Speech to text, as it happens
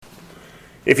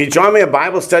If you join me in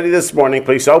Bible study this morning,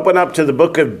 please open up to the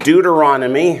book of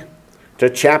Deuteronomy to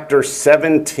chapter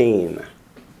 17.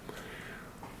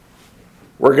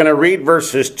 We're going to read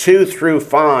verses 2 through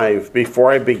 5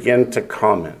 before I begin to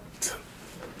comment.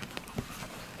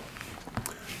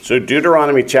 So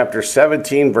Deuteronomy chapter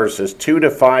 17 verses 2 to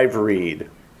 5 read,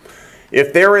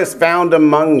 "If there is found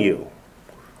among you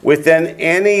within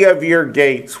any of your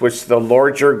gates which the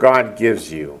Lord your God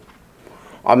gives you,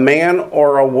 a man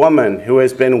or a woman who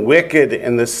has been wicked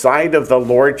in the sight of the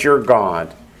Lord your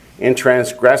God in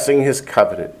transgressing his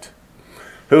covenant,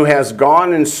 who has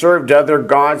gone and served other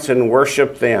gods and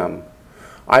worshipped them,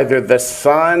 either the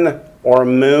sun or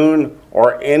moon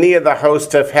or any of the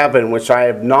host of heaven which I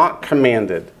have not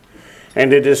commanded,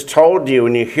 and it is told you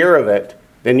and you hear of it,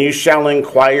 then you shall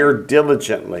inquire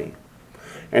diligently.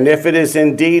 And if it is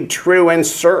indeed true and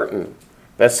certain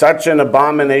that such an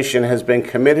abomination has been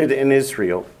committed in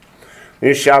Israel,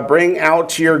 you shall bring out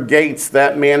to your gates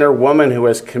that man or woman who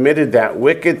has committed that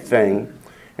wicked thing,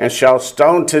 and shall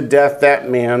stone to death that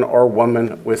man or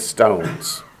woman with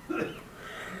stones."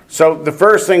 So the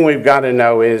first thing we've got to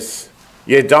know is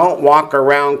you don't walk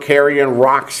around carrying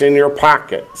rocks in your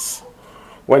pockets.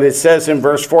 When it says in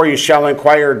verse 4, you shall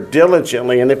inquire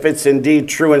diligently, and if it's indeed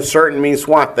true and certain means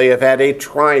what? They have had a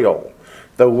trial.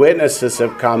 The witnesses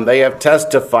have come. They have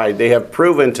testified. They have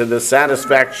proven to the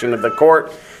satisfaction of the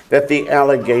court that the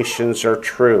allegations are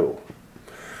true.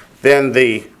 Then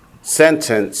the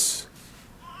sentence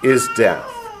is death.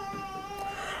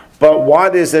 But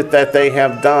what is it that they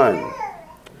have done?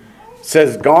 It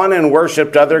says, gone and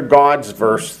worshipped other gods,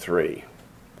 verse 3.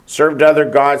 Served other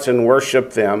gods and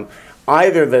worshipped them,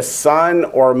 either the sun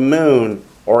or moon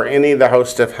or any of the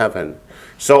host of heaven.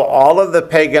 So all of the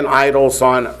pagan idols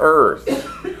on earth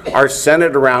are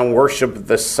centered around worship of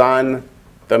the sun,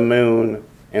 the moon,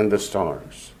 and the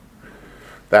stars.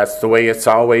 That's the way it's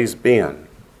always been.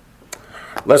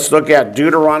 Let's look at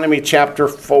Deuteronomy chapter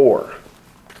 4.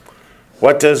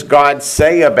 What does God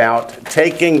say about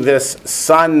taking this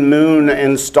sun, moon,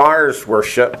 and stars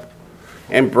worship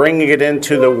and bringing it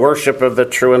into the worship of the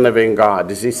true and living God?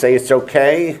 Does he say it's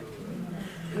okay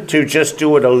to just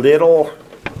do it a little?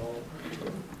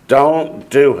 Don't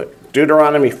do it.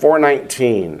 Deuteronomy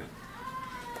 4:19.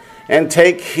 "And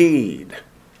take heed."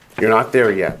 You're not there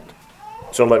yet.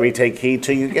 So let me take heed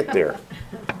till you get there.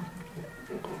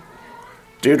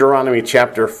 Deuteronomy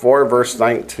chapter 4, verse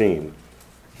 19.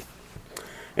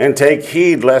 "And take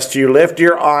heed lest you lift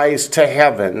your eyes to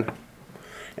heaven,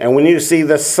 and when you see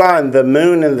the sun, the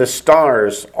moon, and the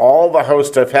stars, all the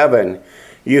host of heaven,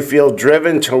 you feel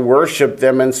driven to worship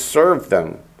them and serve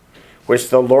them, which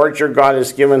the Lord your God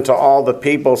has given to all the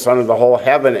peoples under the whole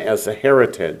heaven as a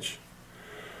heritage."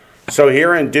 So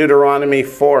here in Deuteronomy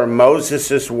 4,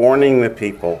 Moses is warning the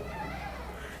people.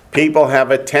 People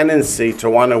have a tendency to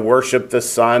want to worship the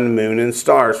sun, moon, and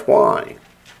stars. Why?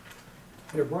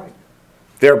 They're bright.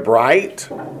 They're bright?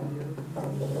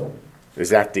 Is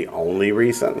that the only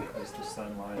reason? Because the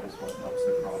sunlight is what helps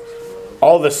the crops grow.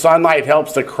 Oh, the sunlight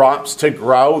helps the crops to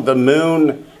grow. The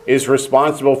moon is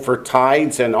responsible for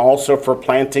tides and also for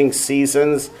planting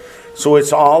seasons. So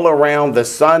it's all around. The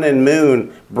sun and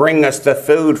moon bring us the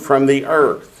food from the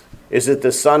earth. Is it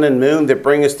the sun and moon that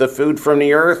bring us the food from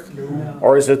the earth? No.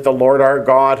 Or is it the Lord our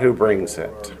God who brings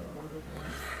it?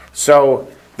 So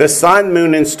the sun,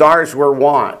 moon, and stars were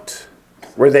what?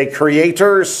 Were they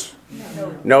creators?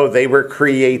 No, they were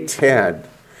created.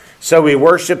 So we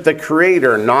worship the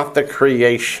Creator, not the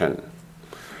creation.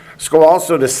 Let's go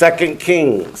also to 2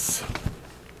 Kings.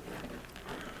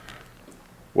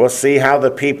 We'll see how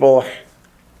the people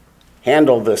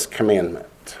handle this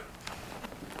commandment.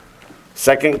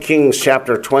 2 Kings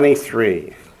chapter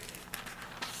 23,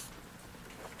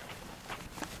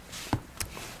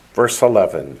 verse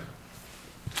 11.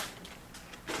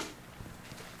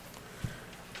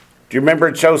 Do you remember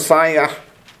Josiah?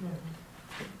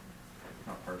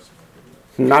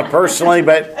 Not personally,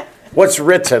 but what's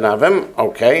written of him?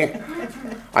 Okay.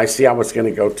 I see how it's going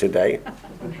to go today.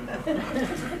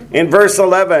 In verse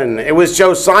 11, it was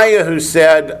Josiah who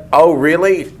said, oh,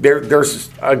 really? There's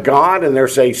a God and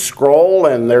there's a scroll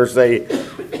and there's the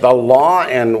law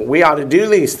and we ought to do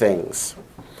these things.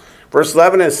 Verse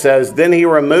 11, it says, then he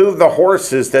removed the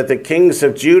horses that the kings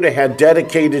of Judah had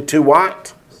dedicated to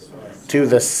what? To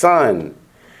the sun,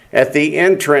 at the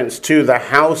entrance to the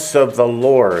house of the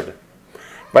Lord,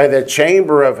 by the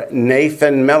chamber of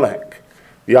Nathan-Melech,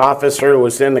 the officer who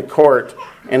was in the court,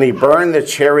 and he burned the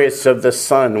chariots of the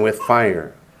sun with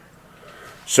fire.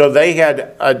 So they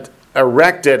had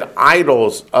erected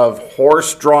idols of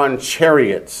horse-drawn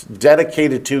chariots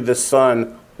dedicated to the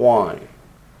sun. Why?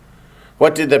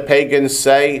 What did the pagans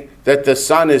say? That the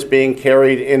sun is being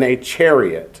carried in a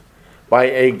chariot by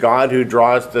a God who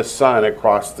draws the sun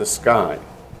across the sky.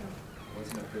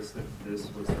 Wasn't it this that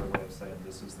this was their way of saying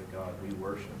this is the God we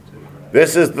worship too, right?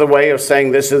 This is the way of saying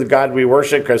this is the God we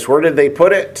worship, because where did they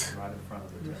put it? Right in front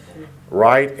of the temple.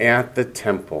 Right at the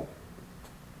temple.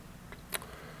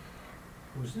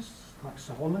 Was this like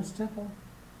Solomon's temple?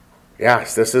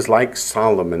 Yes, this is like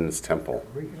Solomon's temple.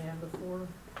 Before?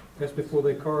 That's before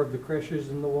they carved the creches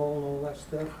in the wall and all that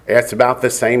stuff? It's about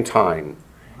the same time.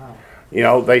 Wow. You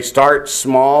know, they start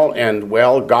small and,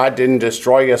 well, God didn't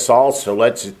destroy us all, so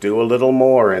let's do a little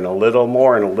more and a little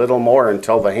more and a little more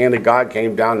until the hand of God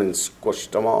came down and squished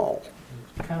them all.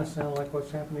 It kind of sounds like what's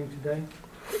happening today.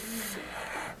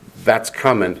 That's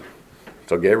coming,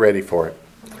 so get ready for it.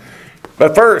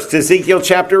 But first, Ezekiel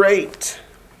chapter 8.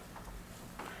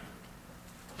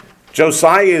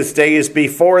 Josiah's day is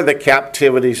before the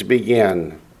captivities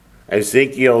begin.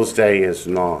 Ezekiel's day is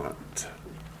not.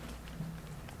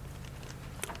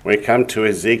 When we come to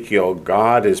Ezekiel,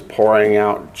 God is pouring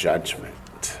out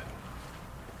judgment.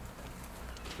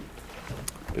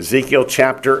 Ezekiel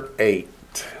chapter 8.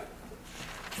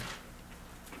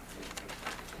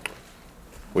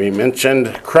 We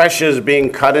mentioned creches being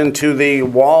cut into the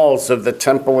walls of the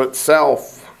temple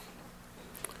itself.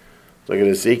 Look at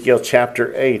Ezekiel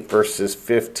chapter 8, verses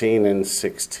 15 and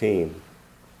 16.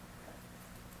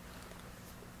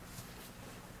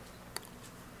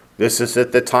 This is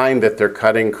at the time that they're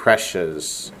cutting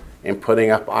creches and putting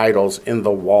up idols in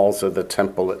the walls of the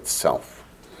temple itself.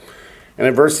 And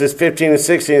in verses 15 and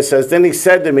 16 it says, Then he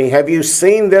said to me, Have you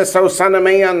seen this, O son of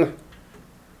man?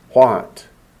 What?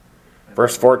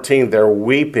 Verse 14, they're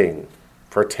weeping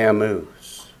for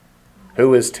Tammuz.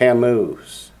 Who is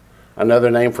Tammuz?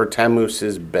 Another name for Tammuz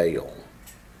is Baal,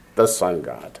 the sun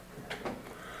god.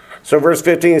 So verse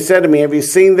 15 said to me, Have you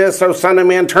seen this, O son of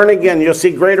man? Turn again, you'll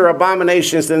see greater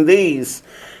abominations than these.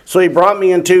 So he brought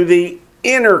me into the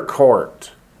inner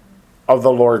court of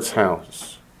the Lord's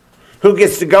house. Who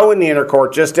gets to go in the inner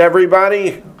court? Just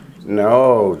everybody?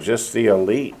 No, just the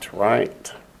elite,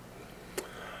 right?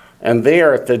 And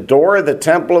there at the door of the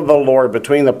temple of the Lord,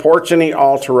 between the porch and the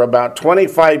altar, about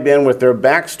 25 men with their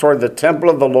backs toward the temple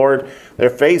of the Lord,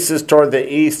 their faces toward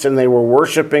the east, and they were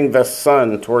worshiping the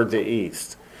sun toward the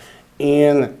east,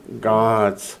 in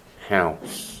God's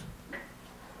house.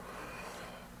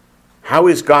 How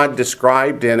is God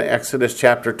described in Exodus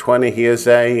chapter 20? He is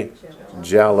a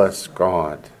jealous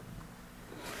God.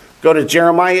 Go to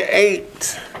Jeremiah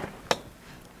 8.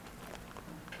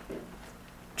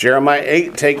 Jeremiah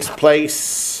 8 takes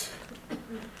place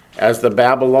as the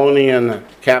Babylonian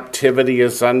captivity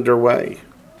is underway.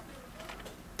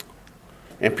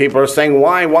 And people are saying,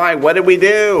 why? What did we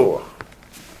do?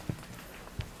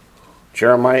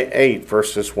 Jeremiah 8,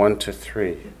 verses 1 to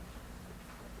 3.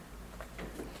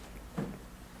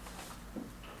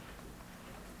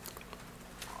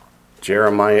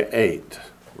 Jeremiah 8,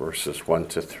 verses 1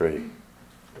 to 3.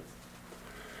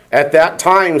 At that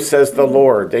time, says the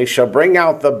Lord, they shall bring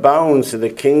out the bones of the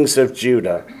kings of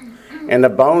Judah, and the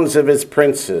bones of his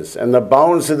princes, and the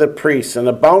bones of the priests, and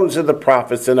the bones of the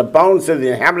prophets, and the bones of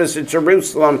the inhabitants of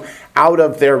Jerusalem out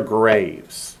of their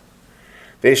graves.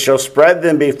 They shall spread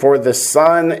them before the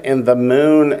sun and the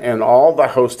moon and all the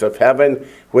host of heaven,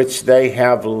 which they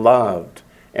have loved,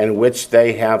 and which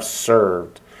they have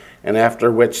served, and after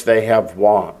which they have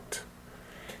walked,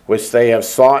 which they have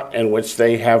sought, and which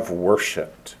they have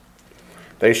worshipped.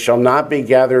 They shall not be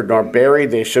gathered nor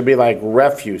buried. They shall be like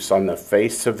refuse on the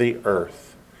face of the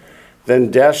earth.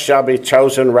 Then death shall be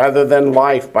chosen rather than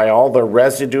life by all the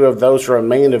residue of those who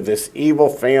remain of this evil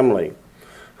family,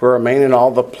 who remain in all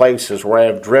the places where I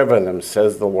have driven them,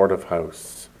 says the Lord of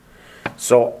hosts.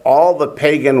 So all the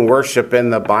pagan worship in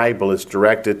the Bible is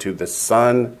directed to the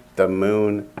sun, the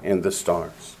moon, and the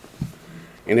stars.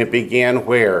 And it began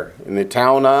where? In the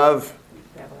town of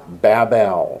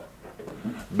Babel.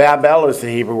 Babel is the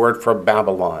Hebrew word for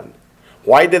Babylon.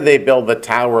 Why did they build the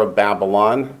Tower of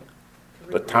Babylon?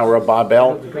 The Tower of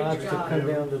Babel? The gods to come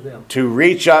down to them. To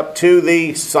reach up to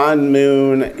the sun,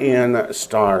 moon, and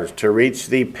stars. To reach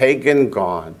the pagan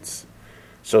gods.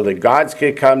 So the gods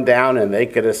could come down and they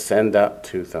could ascend up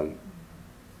to them.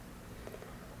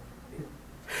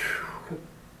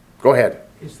 Go ahead.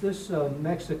 Is this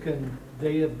Mexican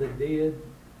Day of the Dead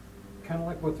kind of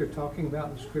like what they're talking about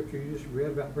in the scripture you just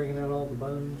read about bringing out all the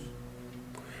bones?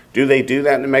 Do they do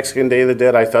that in the Mexican Day of the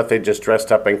Dead? I thought they just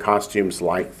dressed up in costumes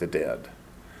like the dead.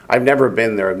 I've never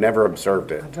been there. I've never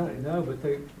observed it. I don't know, but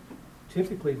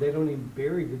typically they don't even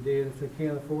bury the dead. If they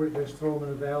can't afford it, they just throw them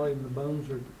in the valley and the bones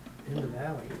are in the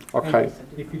valley. Okay.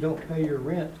 And if you don't pay your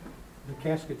rent, the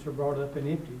caskets are brought up and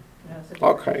emptied. Yeah, it's a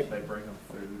Okay. They bring them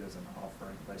food as an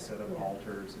offering. They set up Yeah.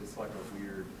 altars. It's like a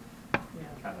weird Yeah.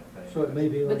 kind of thing. So it may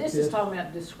be like But this is talking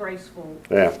about disgraceful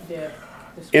Yeah. death.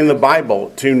 In the Disgraceful.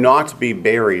 Bible, to not be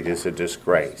buried is a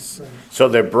disgrace. So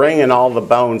they're bringing all the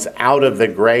bones out of the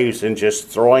graves and just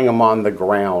throwing them on the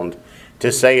ground to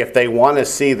say if they want to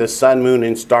see the sun, moon,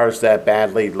 and stars that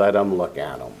badly, let them look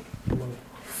at them.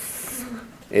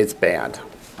 It's bad.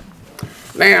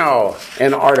 Now,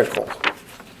 an article.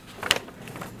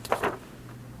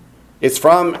 It's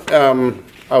from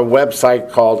a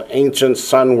website called Ancient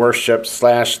Sun Worship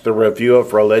 / The Review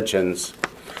of Religions.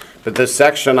 But the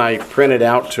section I printed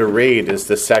out to read is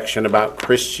the section about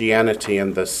Christianity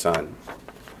and the sun.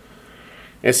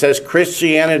 It says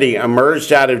Christianity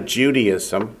emerged out of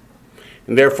Judaism,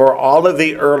 and therefore all of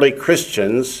the early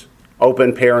Christians,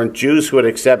 open parent Jews who had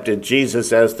accepted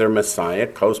Jesus as their Messiah,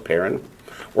 close parent,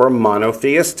 were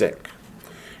monotheistic.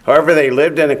 However, they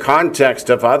lived in a context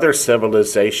of other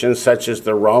civilizations such as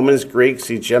the Romans, Greeks,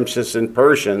 Egyptians, and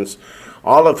Persians,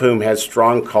 all of whom had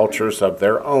strong cultures of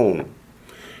their own.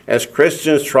 As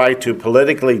Christians tried to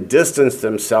politically distance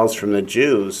themselves from the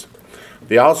Jews,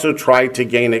 they also tried to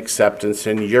gain acceptance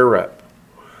in Europe.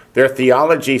 Their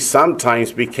theology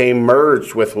sometimes became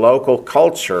merged with local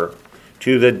culture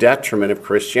to the detriment of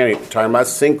Christianity. We're talking about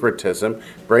syncretism,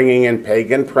 bringing in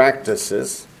pagan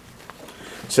practices.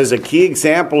 It says a key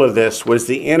example of this was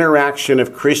the interaction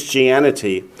of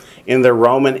Christianity in the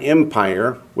Roman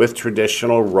Empire with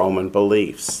traditional Roman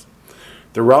beliefs.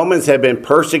 The Romans had been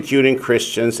persecuting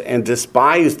Christians and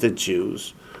despised the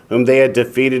Jews, whom they had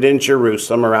defeated in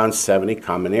Jerusalem around 70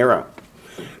 Common Era.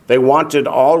 They wanted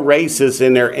all races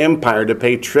in their empire to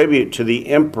pay tribute to the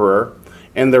emperor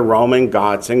and the Roman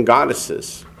gods and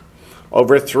goddesses.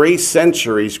 Over 3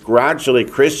 centuries, gradually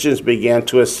Christians began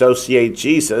to associate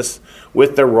Jesus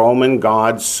with the Roman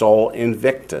god Sol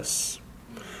Invictus.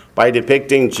 By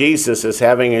depicting Jesus as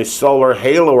having a solar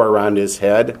halo around his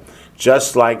head,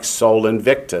 just like Sol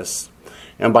Invictus,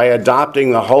 and by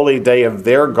adopting the holy day of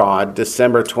their god,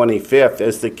 December 25th,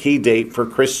 as the key date for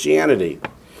Christianity,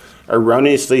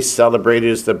 erroneously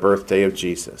celebrated as the birthday of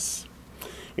Jesus.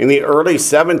 In the early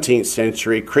 17th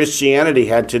century, Christianity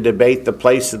had to debate the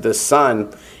place of the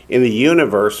sun in the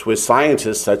universe with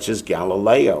scientists such as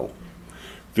Galileo.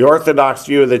 The Orthodox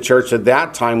view of the church at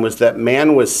that time was that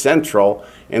man was central,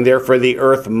 and therefore the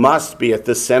earth must be at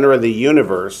the center of the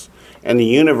universe, and the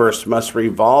universe must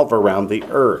revolve around the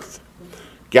earth.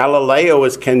 Galileo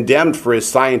was condemned for his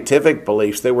scientific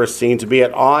beliefs that were seen to be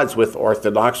at odds with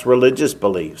Orthodox religious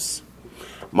beliefs.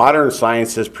 Modern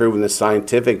science has proven the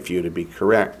scientific view to be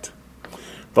correct.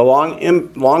 The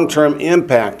long-term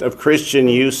impact of Christian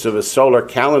use of a solar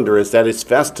calendar is that its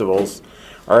festivals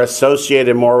are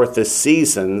associated more with the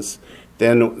seasons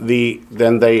when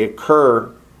they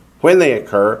occur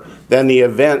than the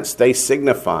events they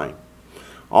signify.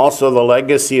 Also, the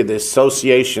legacy of the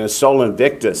association of Sol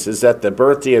Invictus is that the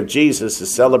birthday of Jesus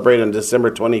is celebrated on December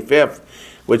 25th,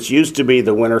 which used to be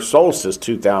the winter solstice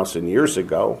 2,000 years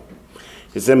ago.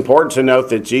 It's important to note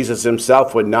that Jesus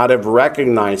himself would not have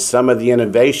recognized some of the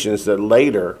innovations that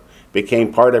later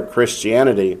became part of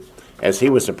Christianity, as he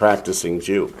was a practicing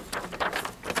Jew.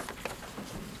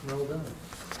 Well done.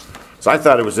 So I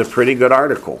thought it was a pretty good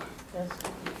article.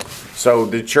 So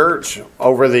the church,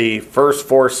 over the first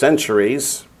 4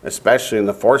 centuries, especially in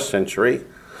the 4th century,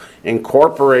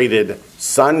 incorporated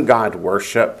sun god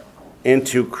worship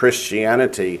into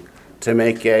Christianity to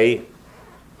make a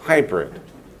hybrid,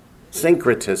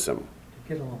 syncretism,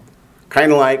 Get along.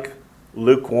 kind of like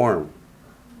lukewarm.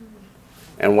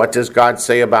 And what does God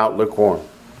say about lukewarm?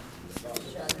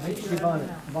 Makes you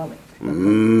vomit.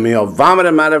 He'll vomit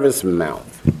him out of his mouth.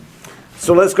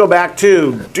 So let's go back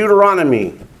to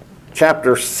Deuteronomy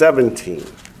chapter 17,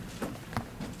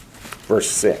 verse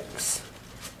 6.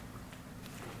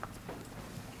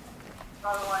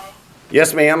 By the way,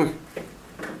 Yes, ma'am.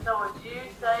 so would you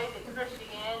say that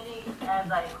Christianity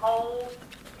as a whole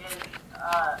is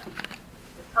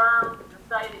the term to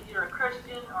say that you're a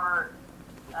Christian or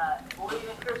believe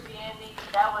in Christianity,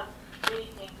 that would be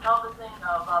encompassing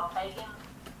of pagans?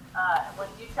 When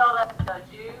you tell that to a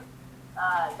Jew,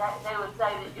 that they would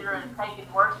say that you're in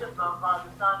pagan worship of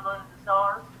the sun, moon, and the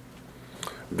stars?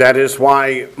 That is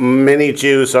why many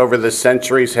Jews over the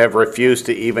centuries have refused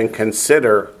to even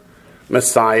consider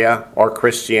Messiah or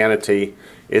Christianity,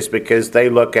 is because they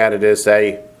look at it as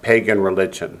a pagan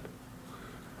religion.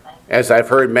 As I've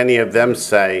heard many of them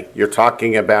say, you're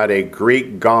talking about a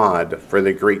Greek god for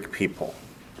the Greek people.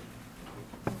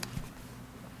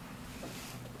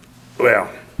 Well,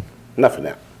 enough of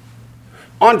that.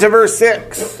 On to verse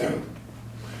 6.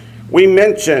 We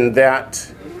mentioned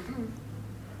that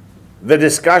the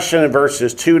discussion in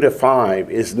verses 2 to 5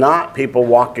 is not people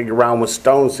walking around with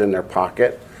stones in their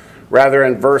pocket. Rather,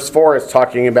 in verse 4, it's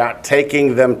talking about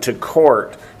taking them to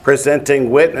court,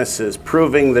 presenting witnesses,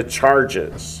 proving the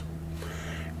charges.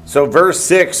 So verse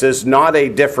 6 is not a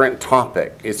different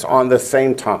topic. It's on the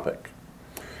same topic.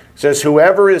 It says,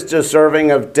 whoever is deserving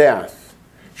of death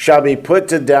shall be put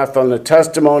to death on the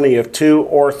testimony of 2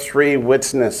 or 3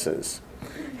 witnesses.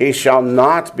 He shall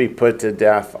not be put to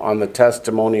death on the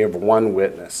testimony of 1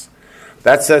 witness.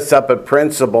 That sets up a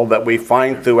principle that we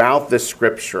find throughout the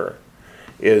scripture,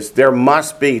 is there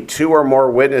must be 2 or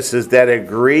more witnesses that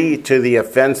agree to the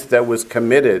offense that was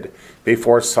committed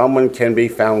before someone can be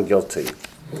found guilty.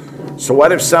 So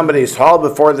what if somebody's hauled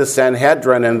before the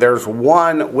Sanhedrin and there's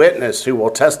 1 witness who will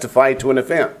testify to an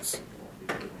offense?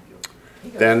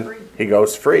 Then he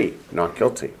goes free, not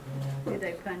guilty. Do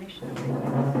they punish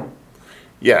them?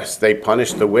 Yes, they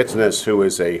punish the witness who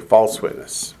is a false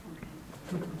witness.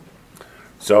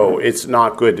 So it's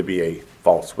not good to be a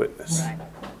false witness. Right.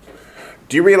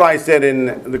 Do you realize that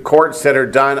in the courts that are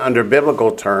done under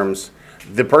biblical terms,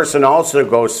 the person also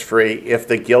goes free if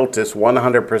the guilt is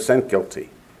 100% guilty?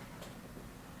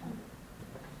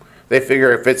 They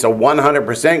figure if it's a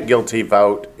 100% guilty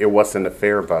vote, it wasn't a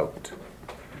fair vote.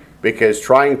 Because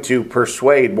trying to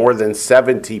persuade more than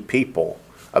 70 people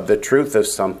of the truth of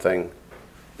something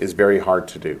is very hard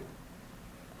to do.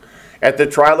 At the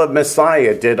trial of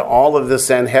Messiah, did all of the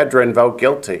Sanhedrin vote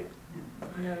guilty?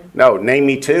 No, name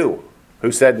me 2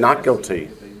 who said not guilty.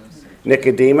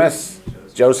 Nicodemus,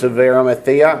 Joseph of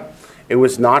Arimathea. It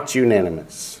was not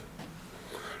unanimous.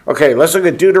 Okay, let's look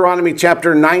at Deuteronomy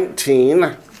chapter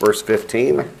 19, verse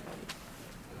 15.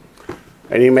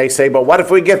 And you may say, but what if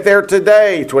we get there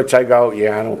today? To which I go,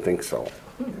 yeah, I don't think so.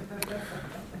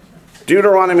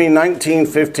 Deuteronomy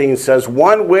 19:15 says,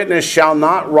 1 witness shall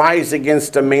not rise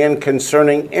against a man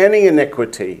concerning any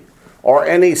iniquity or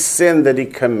any sin that he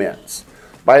commits.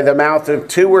 By the mouth of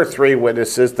 2 or 3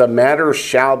 witnesses, the matter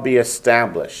shall be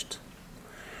established.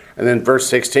 And then verse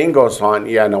 16 goes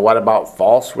on, now what about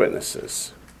false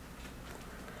witnesses?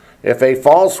 If a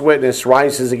false witness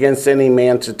rises against any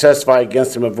man to testify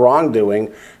against him of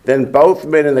wrongdoing, then both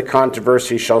men in the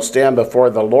controversy shall stand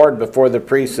before the Lord, before the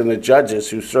priests and the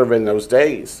judges who serve in those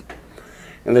days.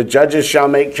 And the judges shall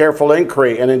make careful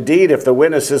inquiry. And indeed, if the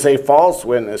witness is a false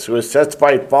witness who has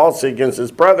testified falsely against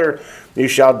his brother, you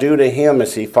shall do to him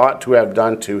as he thought to have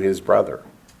done to his brother.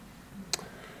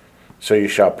 So you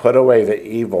shall put away the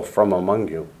evil from among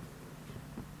you.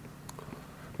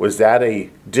 Was that a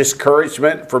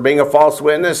discouragement for being a false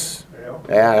witness?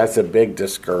 Yeah, that's a big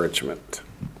discouragement.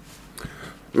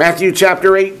 Matthew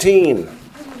chapter 18.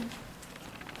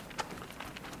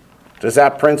 Does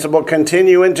that principle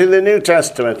continue into the New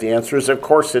Testament? The answer is, of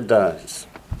course it does.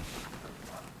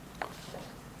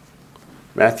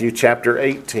 Matthew chapter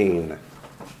 18.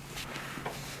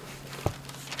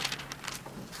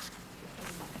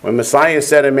 When Messiah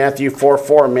said in Matthew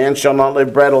 4:4, man shall not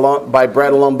live by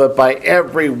bread alone, but by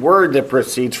every word that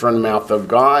proceeds from the mouth of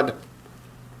God,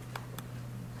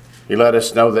 he let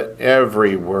us know that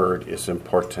every word is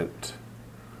important.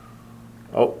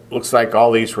 Oh, looks like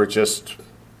all these were just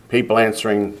people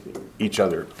answering each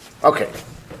other. Okay,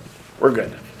 we're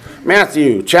good.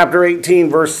 Matthew chapter 18,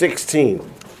 verse 16.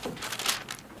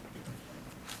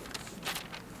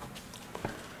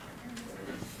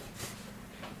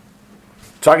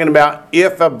 Talking about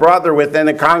if a brother within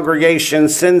a congregation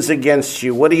sins against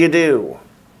you, what do?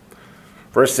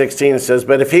 Verse 16 it says,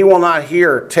 but if he will not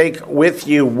hear, take with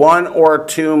you 1 or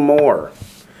 2 more,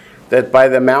 that by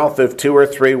the mouth of 2 or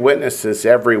 3 witnesses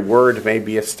every word may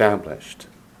be established.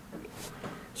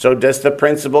 So does the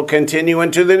principle continue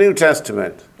into the New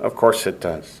Testament? Of course it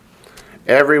does.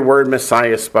 Every word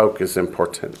Messiah spoke is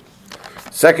important.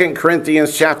 2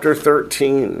 Corinthians chapter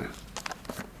 13.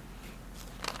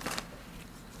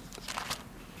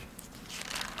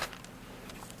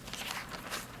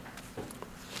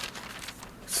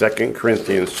 2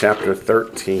 Corinthians chapter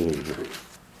 13,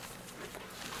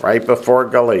 right before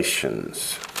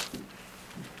Galatians.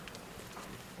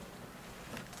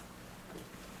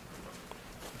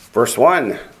 Verse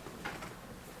 1.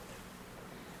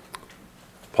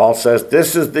 Paul says,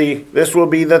 this will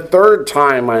be the 3rd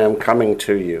time I am coming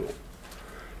to you.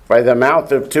 By the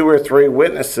mouth of 2 or 3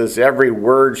 witnesses, every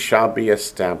word shall be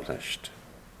established.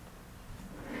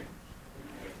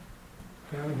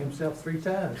 Counting himself 3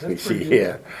 times. That's pretty good.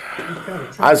 Yeah. He's kind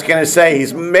of I was going to say,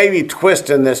 he's maybe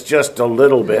twisting this just a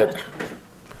little bit.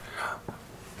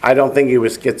 I don't think he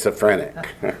was schizophrenic.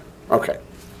 Okay.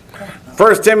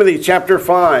 1 Timothy chapter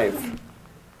 5.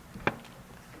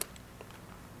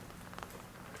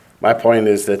 My point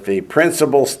is that the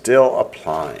principle still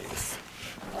applies.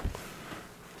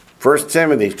 1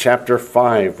 Timothy chapter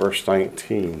 5, verse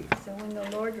 19. So when the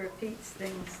Lord repeats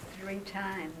things 3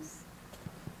 times,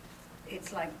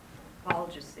 it's like Paul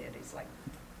just said, it's like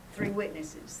 3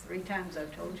 witnesses. 3 times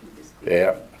I've told you this.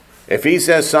 Yeah. If he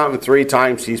says something 3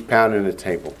 times, he's pounding the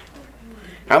table.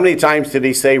 How many times did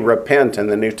he say repent in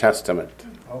the New Testament?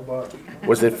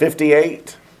 Was it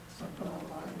 58?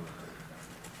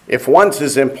 If once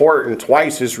is important,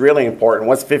 twice is really important.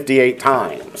 What's 58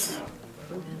 times?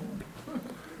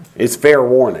 It's fair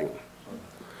warning.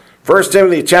 1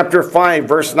 Timothy chapter 5,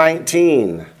 verse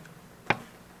 19.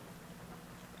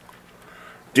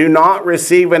 Do not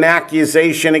receive an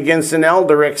accusation against an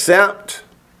elder except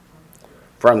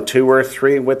from 2 or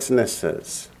 3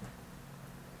 witnesses.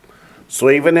 So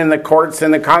even in the courts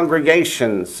and the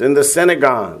congregations, in the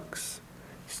synagogues,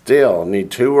 still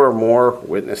need 2 or more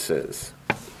witnesses.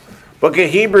 Book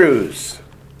of Hebrews,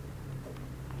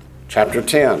 chapter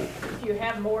 10. If you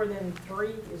have more than 3,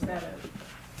 is that an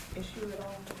issue at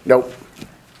all? Nope.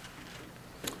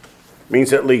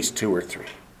 Means at least 2 or 3.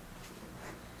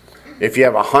 If you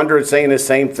have 100 saying the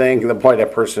same thing, then boy,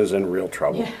 that person is in real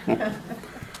trouble. Yeah.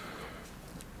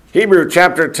 Hebrew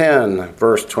chapter 10,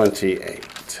 verse 28.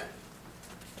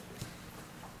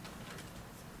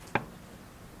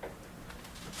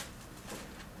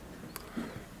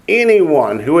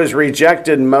 Anyone who has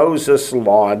rejected Moses'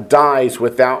 law dies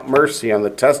without mercy on the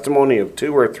testimony of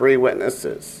 2 or 3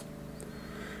 witnesses.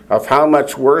 Of how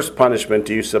much worse punishment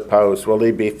do you suppose will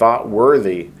he be thought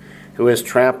worthy who has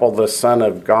trampled the Son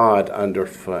of God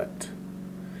underfoot,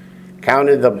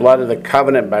 counted the blood of the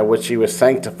covenant by which he was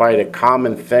sanctified a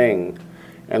common thing,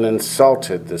 and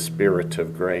insulted the Spirit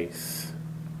of grace?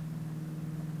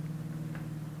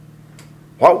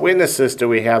 What witnesses do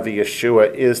we have that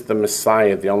Yeshua is the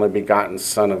Messiah, the only begotten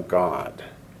Son of God?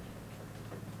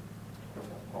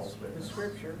 Paul's The witness.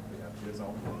 scripture. We have his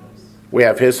own witness. We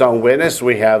have his own witness,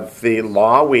 we have the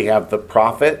law, we have the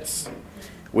prophets,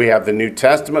 we have the New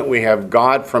Testament, we have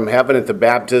God from heaven at the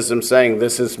baptism saying,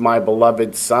 "This is my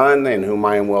beloved Son in whom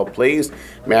I am well pleased."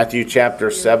 Matthew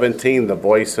chapter 17, the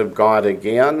voice of God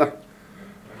again,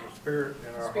 Spirit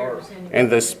in our Spirit hearts. is in you. and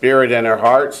the Spirit in our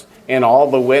hearts, and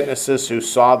all the witnesses who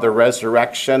saw the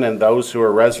resurrection and those who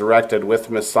were resurrected with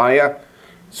Messiah.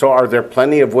 So are there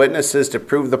plenty of witnesses to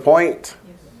prove the point?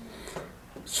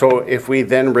 So if we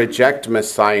then reject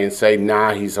Messiah and say,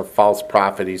 nah, he's a false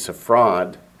prophet, he's a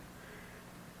fraud,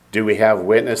 do we have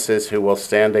witnesses who will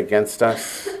stand against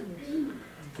us?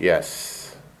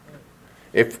 Yes.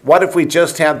 What if we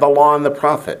just had the law and the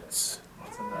prophets?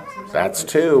 That's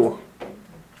 2.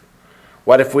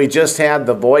 What if we just had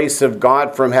the voice of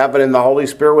God from heaven and the Holy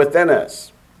Spirit within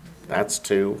us? That's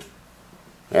 2.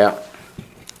 Yeah.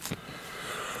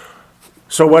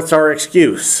 So what's our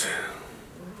excuse?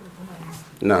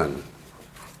 None.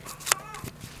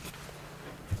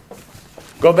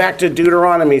 Go back to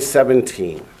Deuteronomy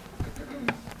 17.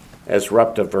 As we're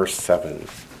up to verse 7.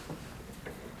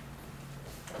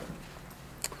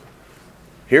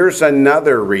 Here's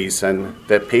another reason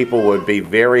that people would be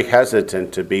very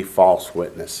hesitant to be false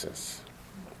witnesses.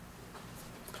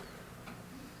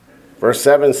 Verse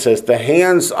 7 says, "The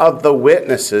hands of the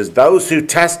witnesses, those who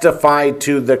testified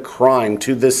to the crime,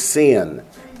 to the sin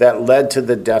that led to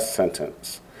the death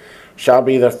sentence, shall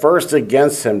be the first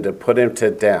against him to put him to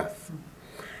death,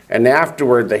 and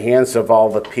afterward the hands of all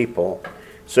the people.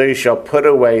 So you shall put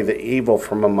away the evil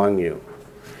from among you."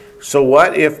 So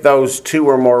what if those 2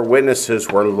 or more witnesses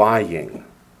were lying?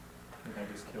 And they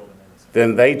just killed an innocent.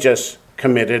 Then they just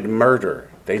committed murder.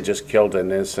 They just killed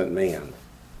an innocent man.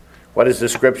 What does the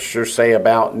scripture say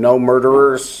about no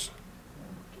murderers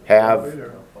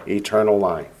have eternal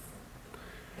life?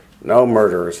 No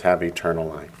murderers have eternal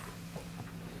life.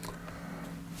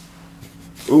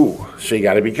 Ooh, so you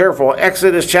got to be careful.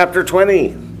 Exodus chapter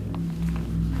 20.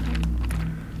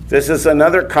 This is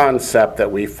another concept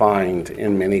that we find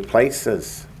in many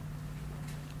places.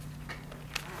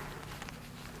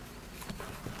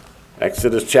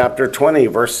 Exodus chapter 20,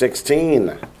 verse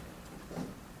 16.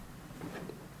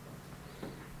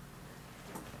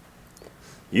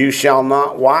 You shall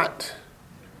not what?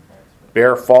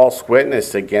 Bear false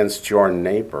witness against your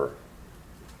neighbor.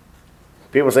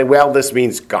 People say, well, this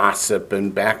means gossip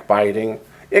and backbiting.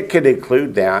 It could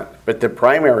include that, but the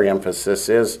primary emphasis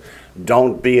is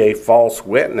don't be a false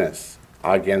witness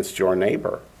against your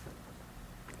neighbor.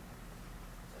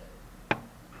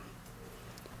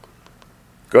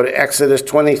 Go to Exodus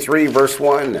 23, verse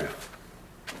 1.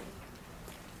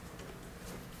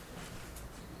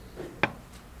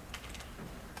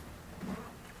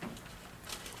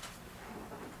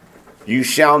 You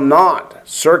shall not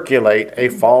circulate a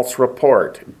false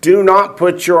report. Do not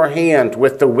put your hand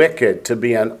with the wicked to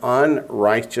be an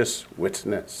unrighteous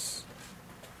witness.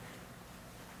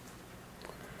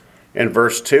 And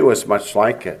verse 2 is much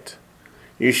like it.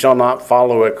 You shall not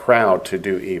follow a crowd to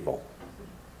do evil.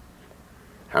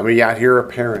 How many out here are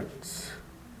parents?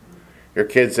 Your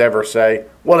kids ever say,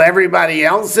 well, everybody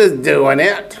else is doing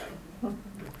it?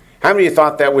 How many of you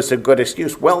thought that was a good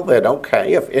excuse? Well, then,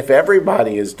 okay, if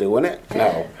everybody is doing it.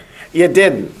 No, you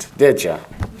didn't, did you?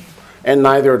 And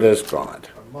neither does God.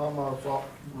 My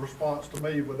response to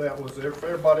me with that was, if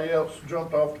everybody else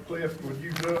jumped off the cliff, would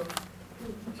you jump?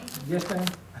 Yes, ma'am?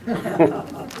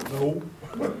 No.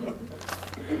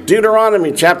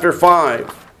 Deuteronomy chapter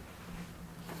 5.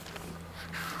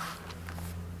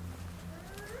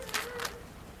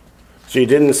 So you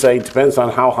didn't say it depends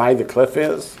on how high the cliff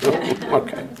is?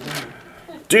 Okay.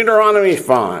 Deuteronomy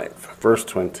 5, verse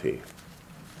 20.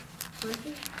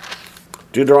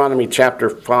 Deuteronomy chapter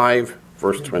 5,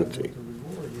 verse 20.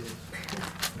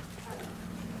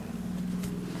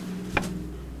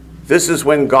 This is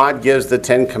when God gives the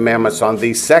 10 Commandments on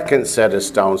the second set of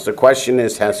stones. The question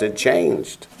is, has it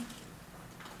changed?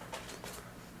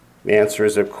 The answer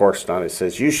is, of course not. It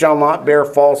says, you shall not bear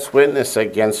false witness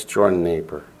against your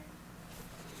neighbor.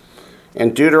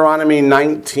 In Deuteronomy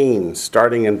 19,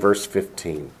 starting in verse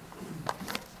 15.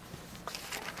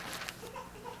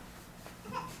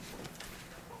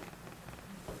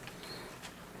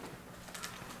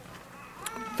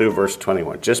 Through verse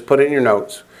 21. Just put it in your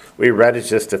notes. We read it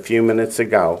just a few minutes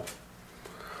ago.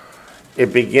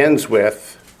 It begins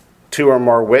with 2 or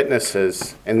more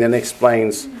witnesses and then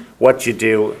explains what you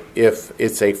do if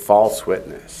it's a false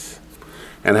witness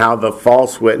and how the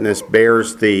false witness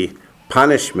bears the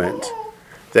punishment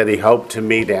that he hoped to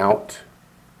mete out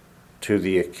to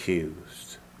the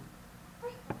accused.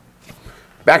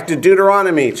 Back to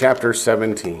Deuteronomy chapter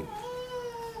 17.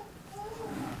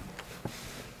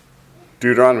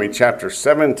 Deuteronomy chapter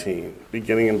 17,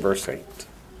 beginning in verse 8.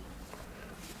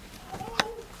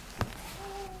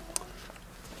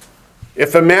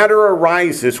 If a matter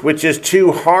arises which is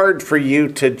too hard for you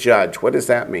to judge, what does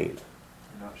that mean?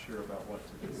 I'm not sure about what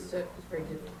to do. It's very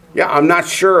difficult. Yeah, I'm not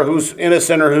sure who's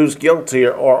innocent or who's guilty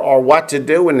or what to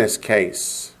do in this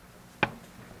case. It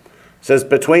says,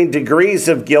 between degrees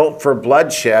of guilt for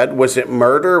bloodshed, was it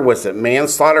murder? Was it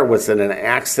manslaughter? Was it an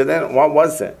accident? What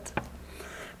was it?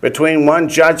 Between one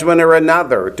judgment or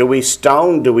another, do we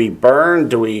stone? Do we burn?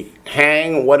 Do we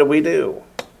hang? What do we do?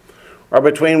 Or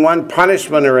between one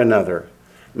punishment or another,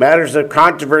 matters of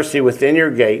controversy within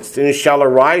your gates, then you shall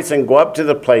arise and go up to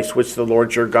the place which the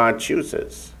Lord your God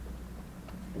chooses.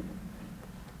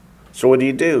 So what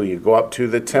do? You go up to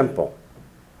the temple.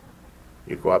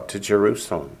 You go up to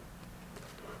Jerusalem.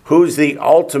 Who's the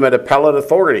ultimate appellate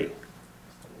authority?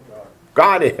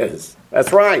 God is.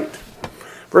 That's right.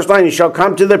 Verse 9, you shall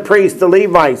come to the priests, the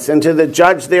Levites, and to the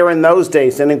judge there in those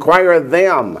days, and inquire of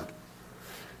them.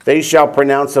 They shall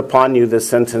pronounce upon you the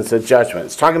sentence of judgment.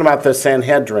 It's talking about the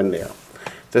Sanhedrin there.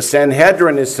 The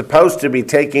Sanhedrin is supposed to be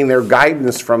taking their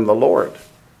guidance from the Lord.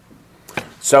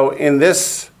 So in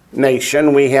this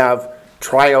nation, we have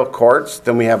trial courts,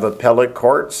 then we have appellate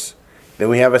courts, then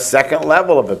we have a second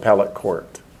level of appellate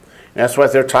court. And that's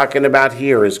what they're talking about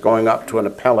here, is going up to an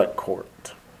appellate court.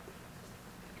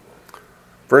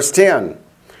 Verse 10,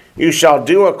 you shall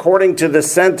do according to the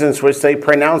sentence which they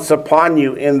pronounce upon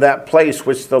you in that place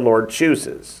which the Lord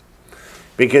chooses.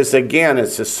 Because again,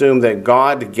 it's assumed that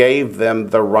God gave them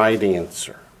the right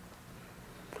answer.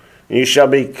 You shall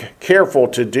be careful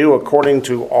to do according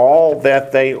to all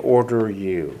that they order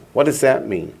you. What does that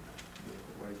mean?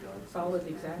 Follow it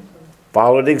exactly.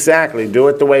 Follow it exactly. Do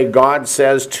it the way God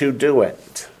says to do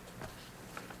it.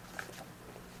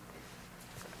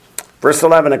 Verse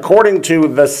 11, according to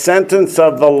the sentence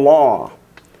of the law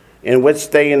in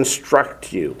which they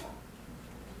instruct you.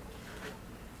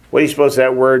 What do you suppose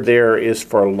that word there is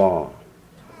for law?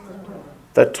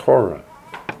 The Torah.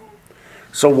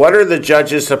 So what are the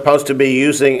judges supposed to be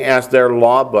using as their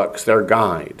law books, their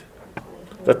guide?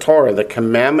 The Torah, the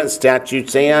commandments,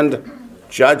 statutes, and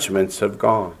judgments of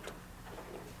God.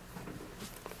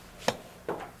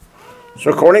 So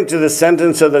according to the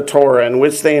sentence of the Torah in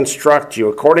which they instruct you,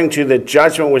 according to the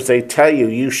judgment which they tell you,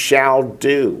 you shall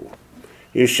do.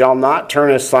 You shall not turn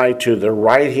aside to the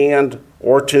right hand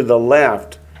or to the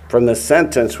left from the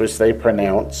sentence which they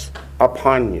pronounce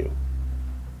upon you.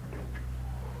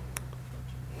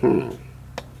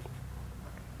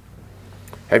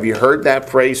 Have you heard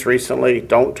that phrase recently?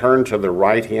 Don't turn to the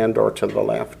right hand or to the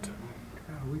left.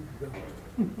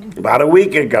 About a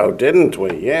week ago, didn't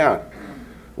we? Yeah.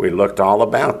 We looked all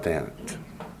about that.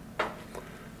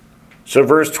 So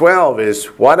verse 12 is,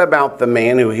 what about the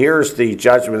man who hears the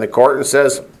judgment of the court and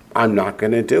says, I'm not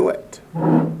going to do it?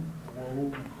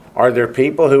 Are there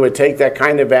people who would take that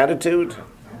kind of attitude?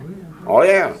 Oh,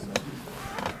 yeah.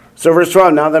 So verse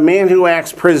 12, now the man who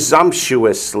acts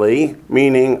presumptuously,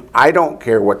 meaning I don't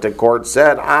care what the court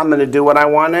said, I'm going to do what I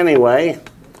want anyway,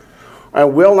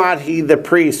 and will not heed the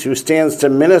priest who stands to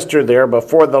minister there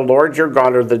before the Lord your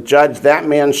God or the judge, that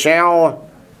man shall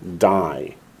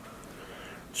die.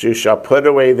 So you shall put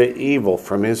away the evil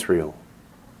from Israel.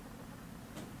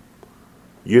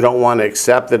 You don't want to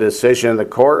accept the decision of the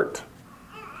court?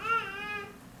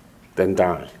 Then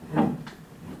die.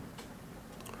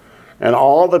 And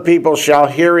all the people shall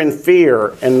hear in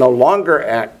fear and no longer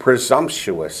act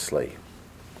presumptuously.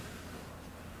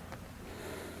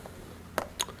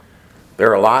 There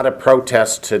are a lot of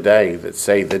protests today that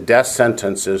say the death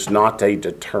sentence is not a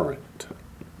deterrent.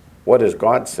 What does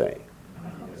God say?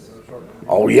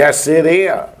 Oh, yes, it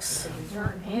is.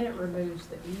 And it removes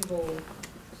the evil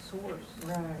source,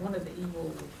 one of the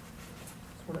evil,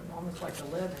 sort of almost like a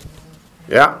leaven.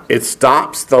 Yeah, it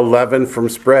stops the leaven from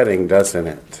spreading, doesn't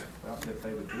it? Well, if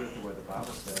they would do it the way the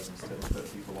Bible says, instead of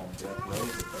put people on death row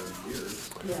for 30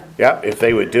 years, Yeah. Yeah, if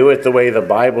they would do it the way the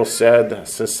Bible said,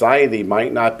 society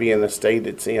might not be in the state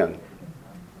it's in.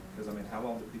 because I mean, how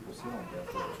long do people sit on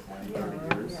death row? 20,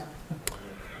 30 years?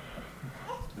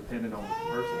 Depending on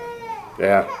the person.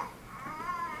 Yeah.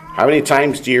 How many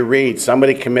times do you read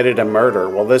somebody committed a murder?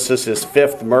 Well, this is his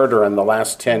 5th murder in the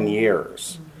last 10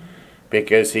 years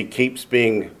because he keeps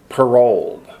being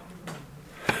paroled.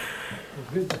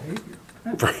 Good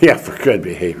behavior. For good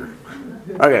behavior.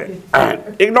 Okay, all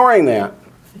right. Ignoring that.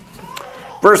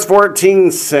 Verse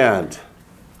 14 said,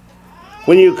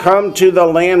 when you come to the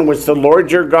land which the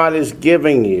Lord your God is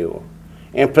giving you,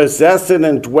 and possess it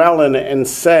and dwell in it, and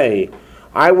say,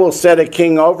 I will set a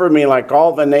king over me like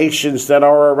all the nations that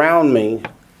are around me.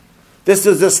 This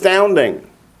is astounding.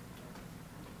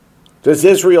 Does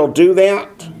Israel do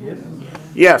that?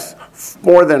 Yes,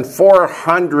 more than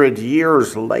 400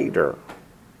 years later.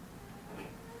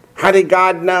 How did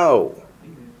God know?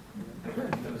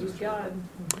 He's God.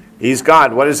 He's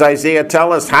God. What does Isaiah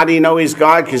tell us? How do you know he's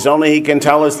God? Because only he can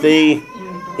tell us the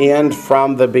end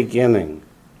from the beginning.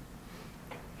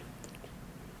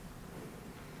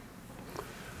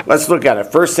 Let's look at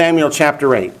it. 1 Samuel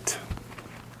chapter 8.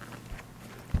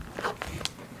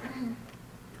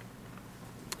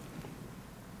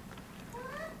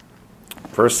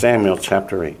 First Samuel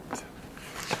chapter 8.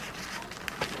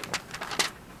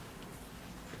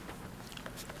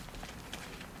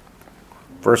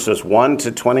 Verses 1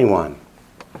 to 21.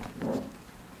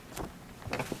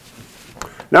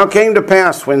 Now it came to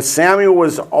pass when Samuel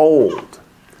was old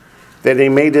that he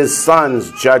made his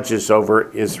sons judges over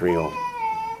Israel.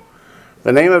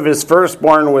 The name of his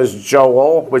firstborn was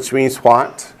Joel, which means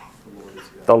what?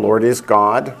 The Lord is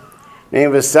God. The name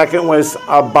of his second was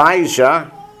Abijah,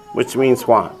 which means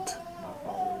what?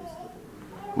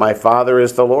 My father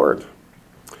is the Lord.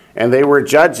 And they were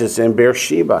judges in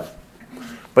Beersheba.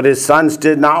 But his sons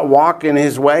did not walk in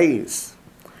his ways.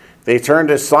 They turned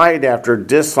aside after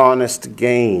dishonest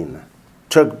gain,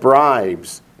 took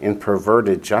bribes, and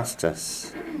perverted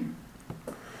justice.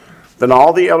 Then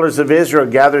all the elders of Israel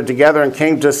gathered together and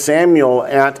came to Samuel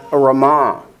at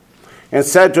Ramah and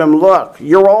said to him, look,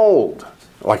 you're old.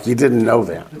 Like you didn't know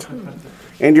that.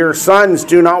 And your sons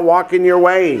do not walk in your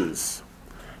ways.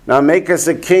 Now make us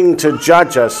a king to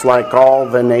judge us like all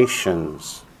the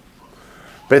nations.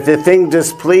 But the thing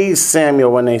displeased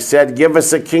Samuel when they said, give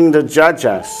us a king to judge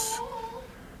us.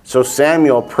 So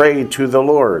Samuel prayed to the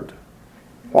Lord.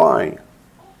 Why?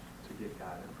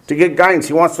 To get guidance.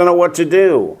 He wants to know what to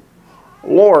do.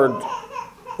 Lord,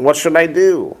 what should I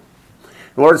do?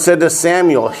 The Lord said to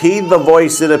Samuel, heed the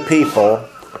voice of the people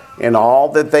in all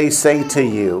that they say to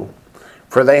you,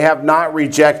 for they have not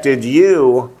rejected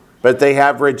you, but they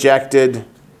have rejected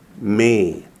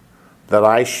me, that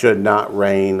I should not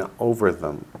reign over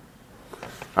them.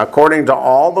 According to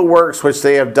all the works which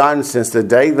they have done since the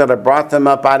day that I brought them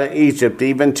up out of Egypt,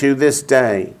 even to this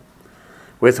day,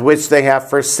 with which they have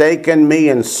forsaken me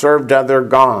and served other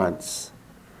gods,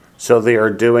 so they are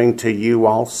doing to you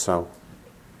also.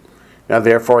 Now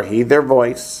therefore heed their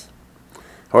voice.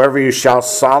 However, you shall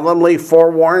solemnly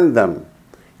forewarn them,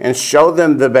 and show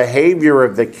them the behavior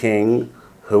of the king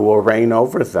who will reign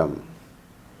over them.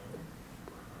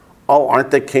 Oh,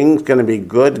 aren't the kings going to be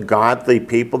good, godly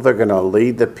people? They're going to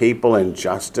lead the people in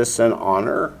justice and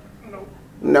honor?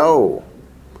 No.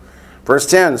 Verse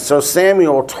 10, so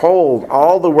Samuel told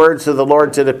all the words of the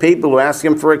Lord to the people who asked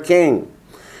him for a king.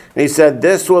 And he said,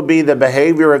 this will be the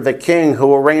behavior of the king who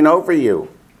will reign over you.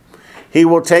 He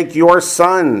will take your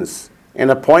sons and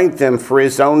appoint them for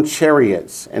his own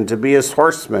chariots and to be his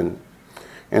horsemen,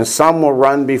 and some will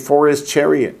run before his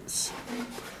chariots.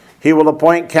 He will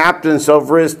appoint captains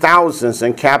over his thousands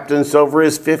and captains over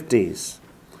his 50s.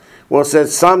 Will set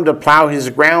some to plow his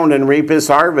ground and reap his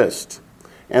harvest,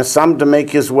 and some to make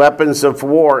his weapons of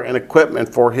war and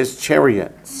equipment for his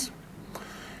chariots.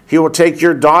 He will take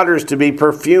your daughters to be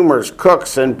perfumers,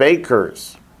 cooks, and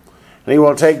bakers. And he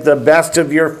will take the best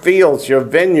of your fields, your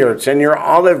vineyards, and your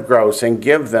olive groves, and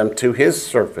give them to his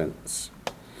servants.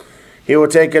 He will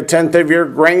take 1/10 of your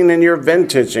grain and your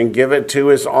vintage, and give it to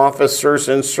his officers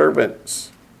and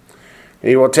servants. And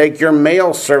he will take your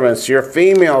male servants, your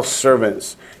female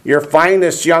servants, your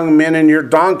finest young men and your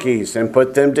donkeys, and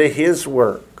put them to his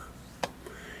work.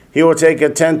 He will take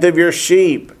 1/10 of your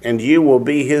sheep, and you will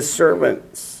be his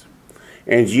servants.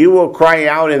 And you will cry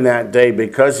out in that day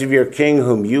because of your king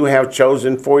whom you have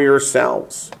chosen for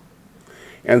yourselves.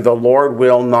 And the Lord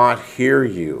will not hear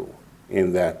you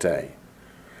in that day.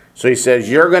 So he says,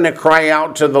 you're going to cry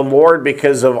out to the Lord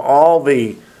because of all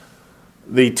the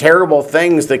terrible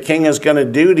things the king is going to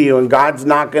do to you, and God's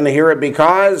not going to hear it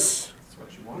because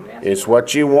it's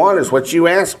what you want. It's what you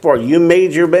asked for. You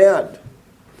made your bed.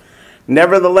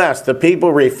 Nevertheless, the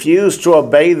people refused to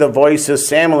obey the voice of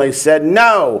Samuel. They said,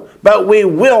 no, but we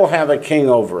will have a king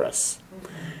over us,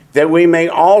 that we may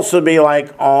also be like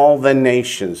all the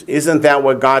nations. Isn't that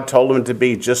what God told them to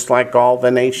be, just like all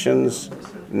the nations?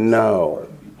 No.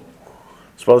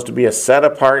 It's supposed to be a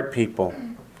set-apart people.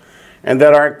 And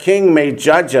that our king may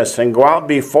judge us and go out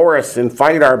before us and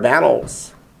fight our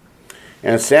battles.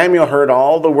 And Samuel heard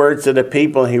all the words of the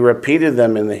people, and he repeated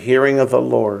them in the hearing of the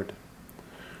Lord.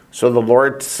 So the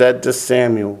Lord said to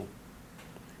Samuel,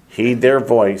 heed their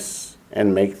voice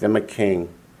and make them a king.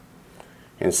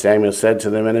 And Samuel said to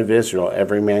the men of Israel,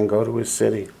 every man go to his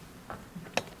city.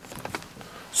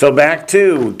 So back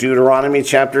to Deuteronomy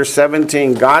chapter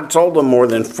 17. God told them more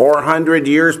than 400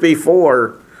 years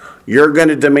before, you're going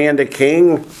to demand a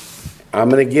king. I'm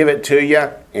going to give it to you,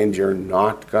 and you're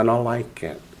not going to like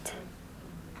it.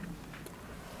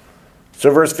 So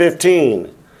verse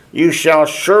 15. You shall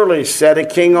surely set a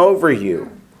king over you,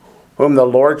 whom the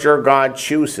Lord your God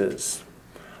chooses.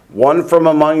 One from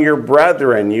among your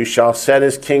brethren you shall set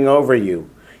as king over you.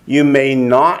 You may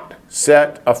not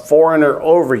set a foreigner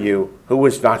over you who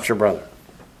is not your brother.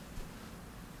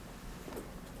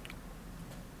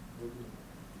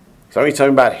 Somebody's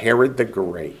talking about Herod the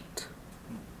Great.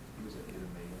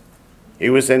 He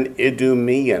was an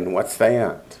Idumean. What's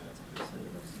that?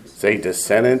 It's a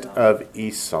descendant of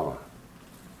Esau.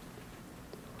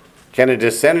 Can a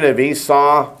descendant of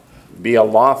Esau be a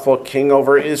lawful king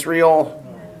over Israel?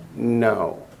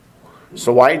 No.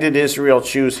 So why did Israel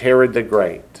choose Herod the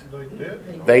Great?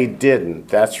 They didn't.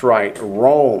 That's right.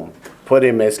 Rome put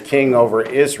him as king over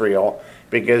Israel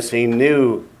because he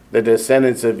knew the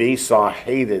descendants of Esau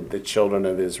hated the children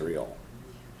of Israel.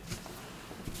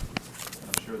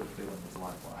 I'm sure the feeling was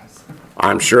likewise.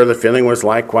 I'm sure the feeling was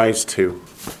likewise too.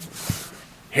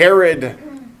 Herod,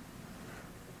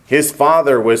 his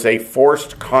father was a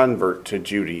forced convert to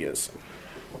Judaism.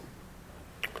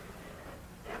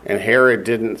 And Herod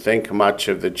didn't think much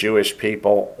of the Jewish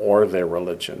people or their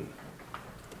religion.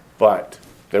 But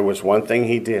there was one thing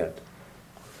he did.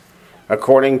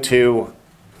 According to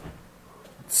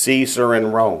Caesar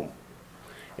in Rome,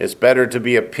 it's better to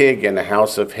be a pig in the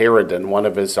house of Herod than one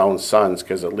of his own sons,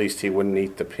 because at least he wouldn't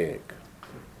eat the pig.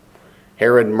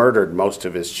 Herod murdered most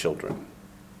of his children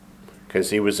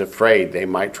because he was afraid they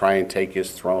might try and take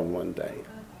his throne one day.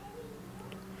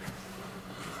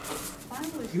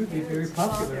 He would be very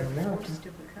popular in America. To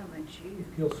become a Jew.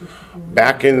 Kill 64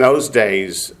 Back in those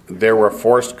days, there were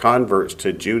forced converts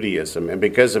to Judaism, and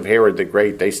because of Herod the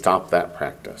Great, they stopped that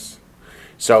practice.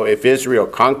 So if Israel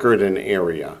conquered an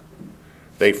area,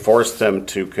 they forced them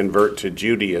to convert to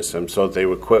Judaism so they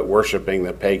would quit worshiping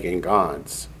the pagan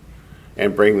gods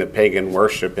and bring the pagan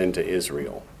worship into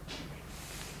Israel.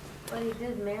 But he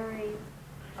did marry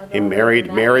a He daughter married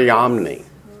of Mariamne.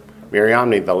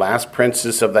 Mariamne, the last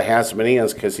princess of the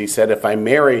Hasmoneans, because he said, if I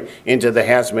marry into the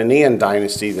Hasmonean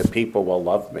dynasty, the people will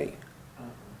love me.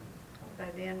 By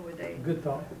then, were they Good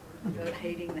thought.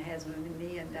 hating the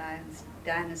Hasmonean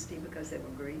dynasty because they were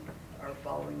Greek or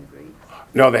following the Greeks?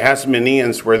 No, the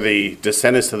Hasmoneans were the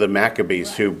descendants of the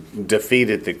Maccabees who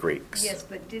defeated the Greeks. Yes,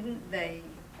 but didn't they,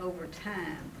 over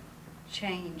time,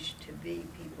 change to be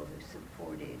people who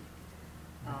supported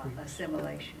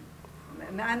assimilation?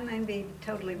 I may be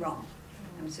totally wrong.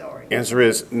 I'm sorry. Answer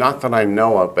is, not that I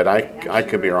know of, but I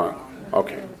could be wrong.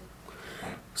 Okay.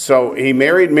 So he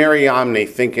married Mariamne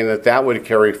thinking that that would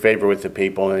carry favor with the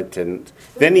people, and it didn't.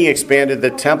 Then he expanded the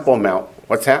Temple Mount.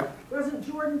 What's that? Doesn't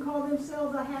Jordan call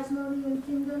themselves a Hasmonean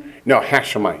kingdom? No,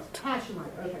 Hashemite.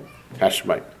 Hashemite, okay.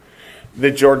 Hashemite.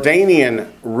 The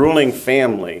Jordanian ruling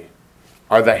family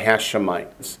are the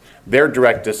Hashemites. They're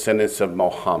direct descendants of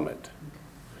Muhammad.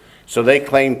 So they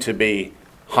claim to be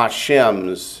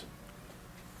Hashem's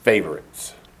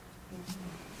favorites.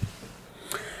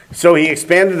 So he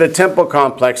expanded the temple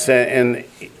complex and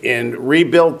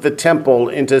rebuilt the temple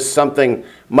into something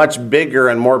much bigger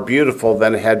and more beautiful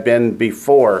than it had been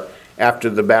before after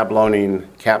the Babylonian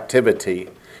captivity,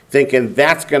 thinking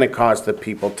that's going to cause the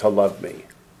people to love me.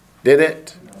 Did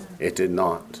it? It did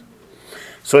not.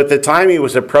 So at the time he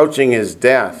was approaching his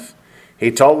death,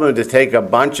 he told them to take a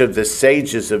bunch of the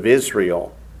sages of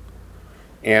Israel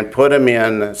and put them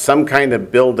in some kind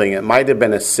of building. It might have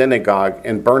been a synagogue,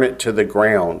 and burn it to the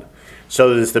ground. So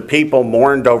that as the people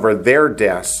mourned over their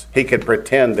deaths, he could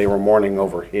pretend they were mourning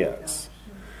over his.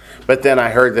 But then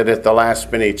I heard that at the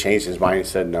last minute he changed his mind and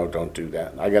said, no, don't do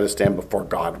that. I got to stand before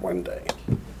God one day.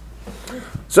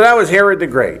 So that was Herod the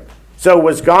Great. So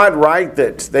was God right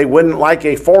that they wouldn't like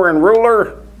a foreign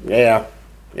ruler? Yeah,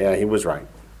 he was right.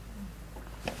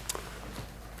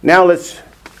 Now let's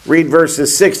read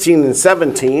verses 16 and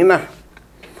 17,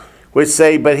 which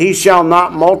say, but he shall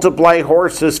not multiply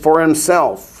horses for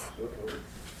himself,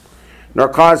 nor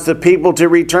cause the people to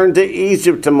return to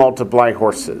Egypt to multiply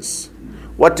horses.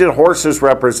 What did horses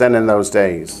represent in those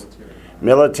days?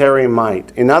 Military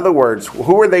might. In other words,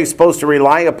 who are they supposed to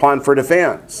rely upon for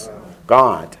defense?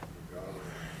 God.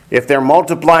 If they're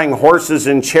multiplying horses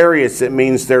and chariots, it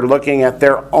means they're looking at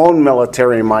their own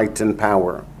military might and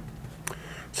power. It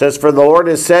says, for the Lord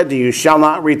has said to you, shall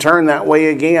not return that way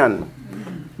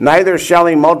again. Neither shall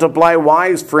he multiply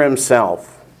wives for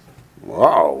himself.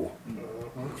 Whoa.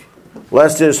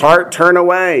 Lest his heart turn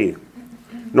away.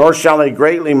 Nor shall he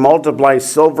greatly multiply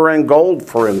silver and gold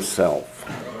for himself.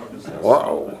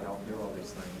 Whoa.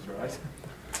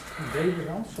 David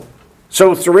also.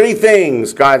 So 3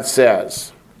 things God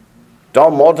says.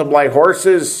 Don't multiply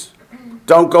horses.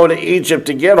 Don't go to Egypt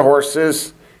to get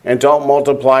horses. And don't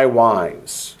multiply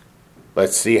wives.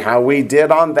 Let's see how we did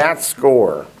on that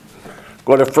score.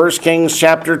 Go to 1 Kings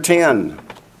chapter 10.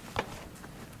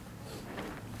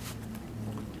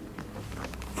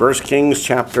 1 Kings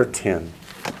chapter 10.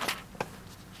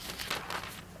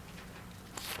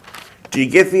 Do you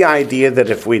get the idea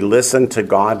that if we listen to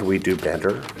God, we do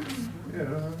better?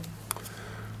 Yeah.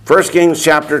 1 Kings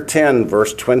chapter 10,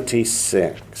 verse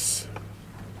 26.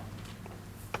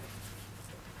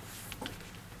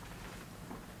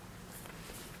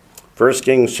 1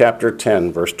 Kings chapter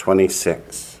 10, verse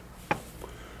 26.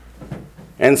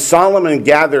 And Solomon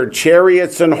gathered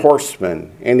chariots and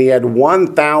horsemen, and he had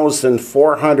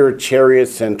 1,400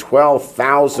 chariots and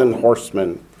 12,000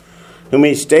 horsemen, whom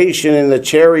he stationed in the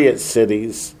chariot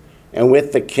cities and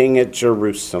with the king at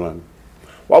Jerusalem.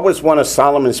 What was one of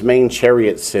Solomon's main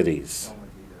chariot cities?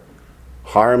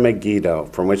 Har Megiddo,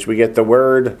 from which we get the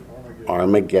word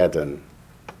Armageddon.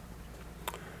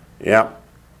 Yep.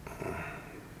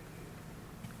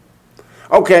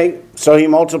 Okay, so he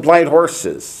multiplied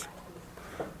horses.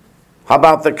 How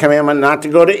about the commandment not to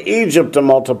go to Egypt to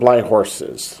multiply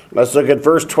horses? Let's look at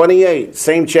verse 28,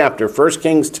 same chapter, 1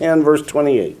 Kings 10, verse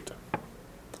 28.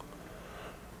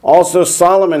 Also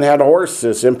Solomon had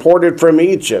horses imported from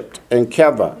Egypt and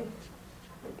Keva.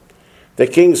 The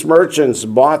king's merchants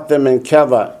bought them in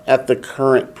Keva at the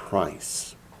current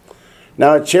price.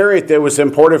 Now a chariot that was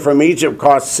imported from Egypt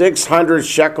cost 600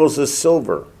 shekels of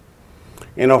silver,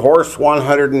 and a horse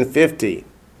 150.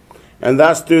 And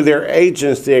thus through their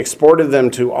agents they exported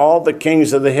them to all the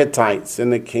kings of the Hittites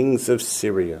and the kings of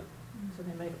Syria. So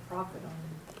they made a profit on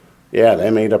it. Yeah,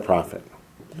 they made a profit.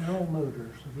 No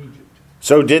motors of Egypt.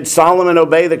 So did Solomon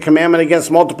obey the commandment against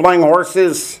multiplying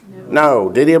horses? No.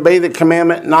 Did he obey the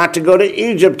commandment not to go to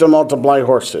Egypt to multiply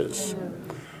horses?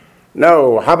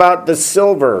 No. How about the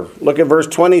silver? Look at verse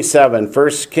 27, 1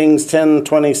 Kings 10,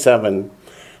 27.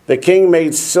 The king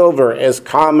made silver as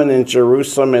common in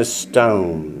Jerusalem as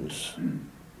stones.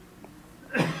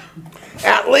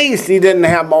 At least he didn't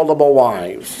have multiple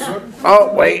wives.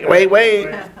 Oh, wait.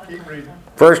 Keep reading.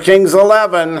 1 Kings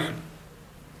 11.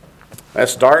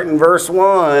 Let's start in verse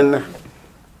 1.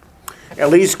 At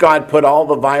least God put all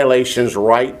the violations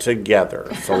right together,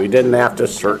 so he didn't have to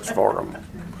search for them.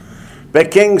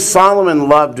 But King Solomon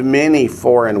loved many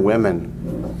foreign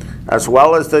women, as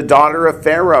well as the daughter of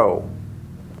Pharaoh,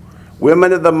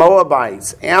 women of the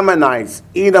Moabites, Ammonites,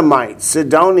 Edomites,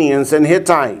 Sidonians, and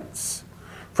Hittites,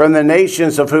 from the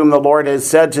nations of whom the Lord had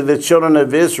said to the children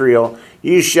of Israel,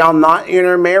 You shall not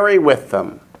intermarry with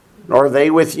them, nor they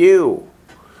with you.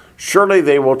 Surely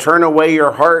they will turn away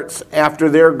your hearts after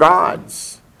their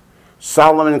gods.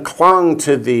 Solomon clung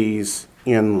to these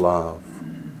in love.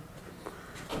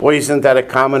 Boy, isn't that a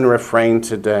common refrain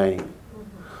today?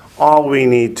 All we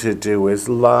need to do is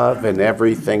love, and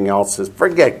everything else is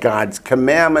forget God's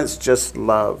commandments, just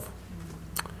love.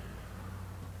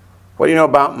 What do you know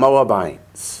about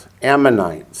Moabites,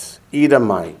 Ammonites,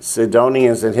 Edomites,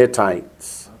 Sidonians, and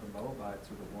Hittites? The Moabites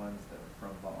are the ones that are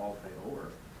from Baal Peor.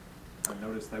 I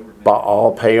noticed they were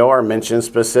Baal Peor mentioned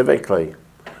specifically.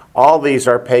 All these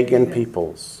are pagan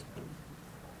peoples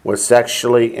with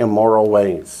sexually immoral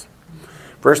ways.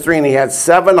 Verse 3, and he had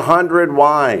 700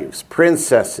 wives,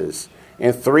 princesses,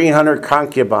 and 300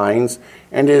 concubines,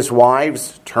 and his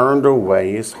wives turned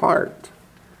away his heart.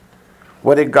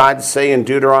 What did God say in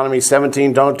Deuteronomy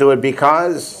 17? Don't do it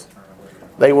because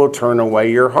they will turn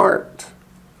away your heart.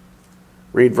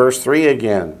 Read verse 3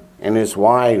 again. And his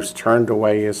wives turned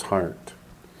away his heart.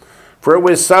 For it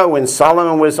was so when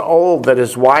Solomon was old that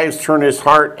his wives turned his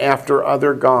heart after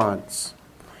other gods.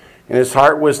 And his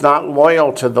heart was not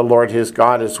loyal to the Lord his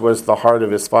God, as was the heart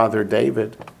of his father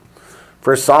David.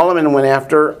 For Solomon went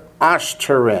after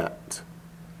Ashtoreth.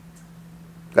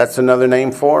 That's another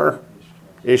name for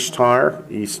Ishtar,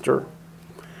 Easter.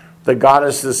 The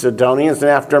goddess of the Sidonians, and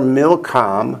after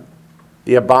Milcom,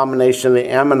 the abomination of the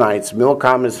Ammonites.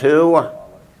 Milcom is who?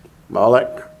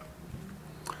 Moloch.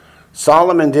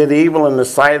 Solomon did evil in the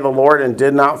sight of the Lord and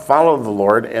did not follow the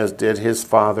Lord, as did his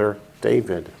father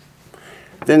David.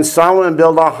 Then Solomon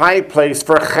built a high place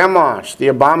for Chemosh, the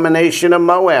abomination of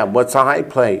Moab. What's a high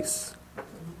place?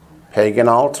 Pagan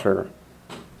altar.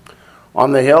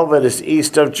 On the hill that is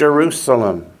east of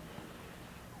Jerusalem.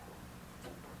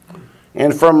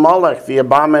 And for Moloch, the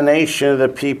abomination of the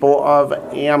people of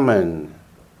Ammon.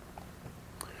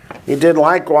 He did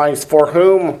likewise for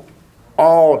whom?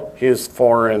 All his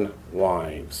foreign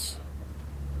wives.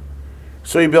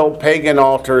 So he built pagan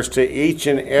altars to each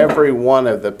and every one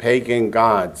of the pagan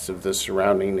gods of the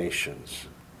surrounding nations,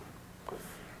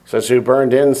 such who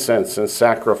burned incense and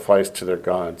sacrificed to their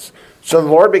gods. So the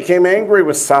Lord became angry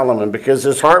with Solomon because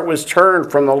his heart was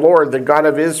turned from the Lord, the God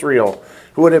of Israel,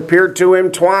 who had appeared to him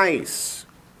twice,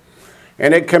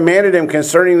 and had commanded him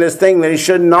concerning this thing that he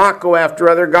should not go after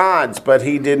other gods, but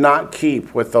he did not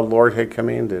keep what the Lord had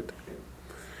commanded.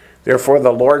 Therefore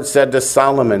the Lord said to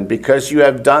Solomon, because you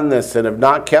have done this and have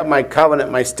not kept my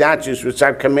covenant, my statutes, which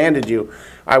I've commanded you,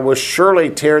 I will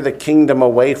surely tear the kingdom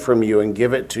away from you and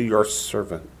give it to your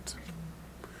servant.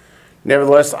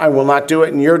 Nevertheless, I will not do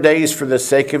it in your days for the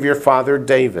sake of your father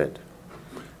David.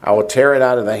 I will tear it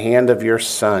out of the hand of your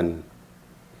son.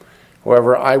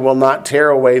 However, I will not tear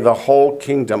away the whole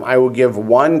kingdom. I will give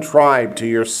one tribe to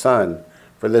your son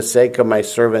for the sake of my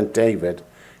servant David,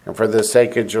 and for the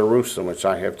sake of Jerusalem, which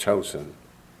I have chosen.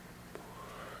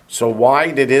 So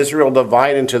why did Israel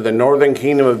divide into the northern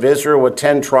kingdom of Israel with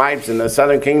 10 tribes and the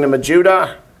southern kingdom of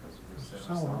Judah?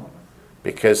 Solomon.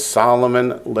 Because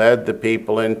Solomon led the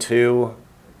people into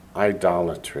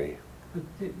idolatry.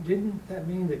 But didn't that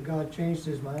mean that God changed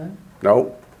his mind?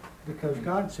 Nope. Because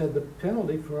God said the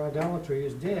penalty for idolatry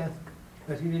is death,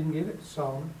 but he didn't give it to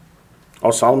Solomon. Oh,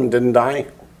 Solomon didn't die?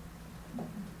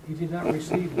 He did not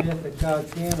receive death at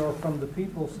God's hand or from the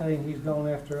people saying he's gone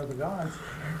after other gods.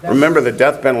 Remember, the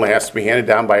death penalty has to be handed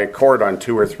down by a court on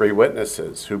 2 or 3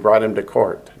 witnesses. Who brought him to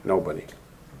court? Nobody.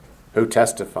 Who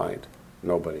testified?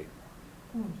 Nobody.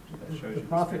 The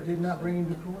prophet did not bring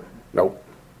him to court. Nope.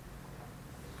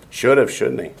 Should have,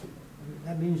 shouldn't he?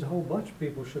 That means a whole bunch of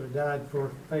people should have died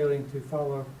for failing to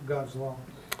follow God's law.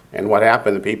 And what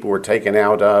happened? The people were taken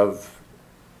out of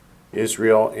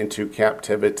Israel into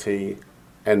captivity,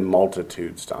 and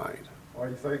multitudes died. What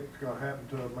do you think is going to happen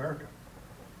to America?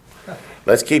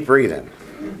 Let's keep reading.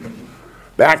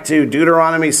 Back to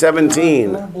Deuteronomy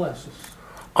 17. God bless us.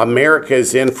 America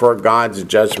is in for God's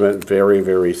judgment very,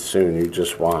 very soon. You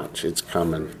just watch. It's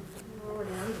coming.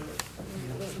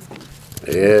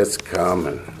 It's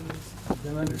coming.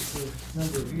 Been under for a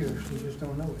number of years, we just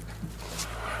don't know it.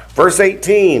 Verse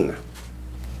 18.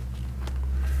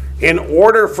 In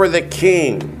order for the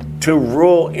king to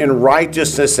rule in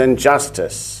righteousness and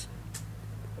justice.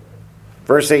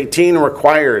 Verse 18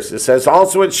 requires, it says,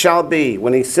 also it shall be,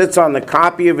 when he sits on the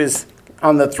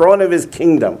throne of his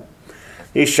kingdom,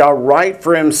 he shall write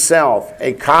for himself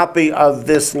a copy of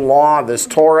this law, this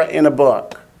Torah, in a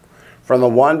book, from the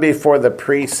one before the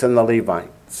priests and the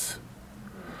Levites.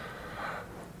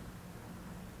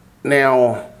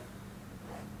 Now,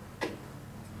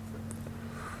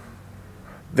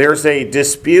 there's a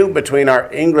dispute between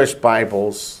our English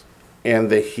Bibles and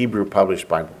the Hebrew published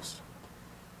Bibles.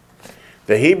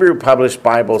 The Hebrew published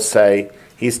Bibles say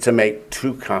he's to make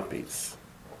 2 copies.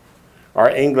 Our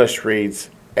English reads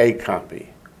a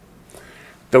copy.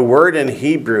 The word in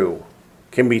Hebrew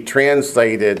can be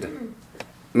translated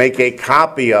make a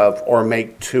copy of or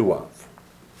make 2 of.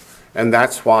 And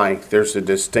that's why there's a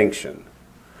distinction.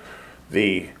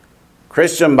 The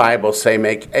Christian Bibles say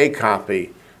make a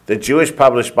copy. The Jewish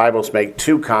published Bibles make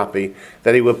 2 copy,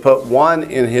 that he would put one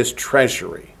in his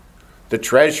treasury. The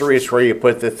treasury is where you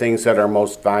put the things that are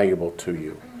most valuable to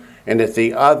you. And that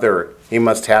the other he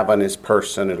must have on his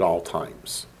person at all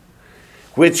times.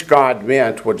 Which God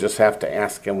meant, we'll just have to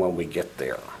ask him when we get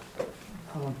there.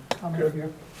 Comment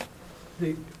here.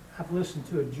 I've listened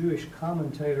to a Jewish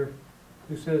commentator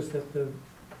who says that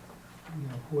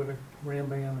whoever,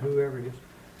 Rambam, whoever it is,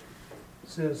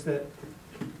 says that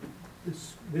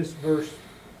this verse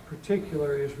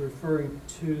particular is referring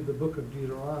to the book of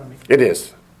Deuteronomy. It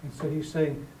is. And so he's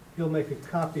saying he'll make a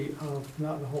copy of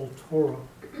not the whole Torah,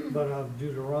 but of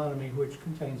Deuteronomy, which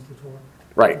contains the Torah.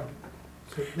 Right.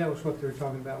 So that was what they were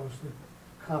talking about, was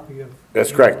the copy of...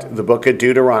 That's correct. The book of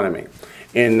Deuteronomy.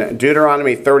 In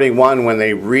Deuteronomy 31, when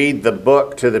they read the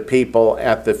book to the people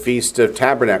at the Feast of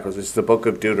Tabernacles, it's the book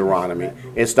of Deuteronomy.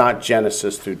 It's not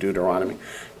Genesis through Deuteronomy.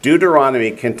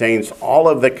 Deuteronomy contains all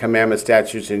of the commandments,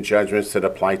 statutes, and judgments that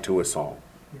apply to us all.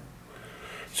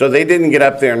 So they didn't get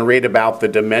up there and read about the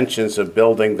dimensions of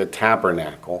building the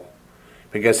tabernacle,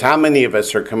 because how many of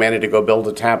us are commanded to go build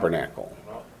a tabernacle?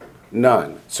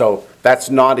 None. So that's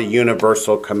not a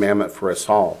universal commandment for us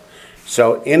all.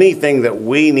 So anything that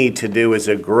we need to do as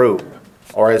a group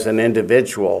or as an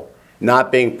individual, not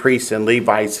being priests and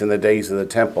Levites in the days of the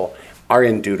temple, are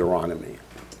in Deuteronomy.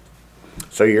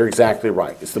 So you're exactly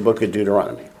right. It's the book of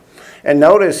Deuteronomy. And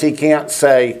notice he can't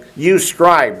say, you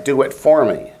scribe, do it for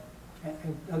me.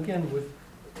 And again, with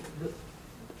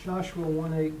Joshua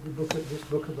 1:8, this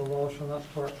book of the law shall not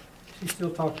depart, he's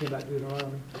still talking about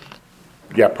Deuteronomy.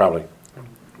 Yeah, probably.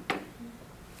 That's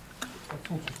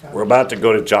interesting. We're about to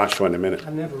go to Joshua in a minute.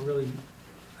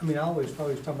 I always thought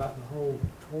he was talking about the whole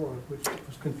Torah, which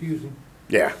was confusing.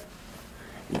 Yeah.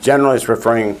 Generally, it's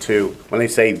referring to, when they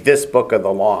say this book of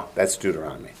the law, that's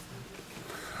Deuteronomy.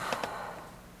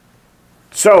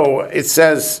 So it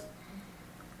says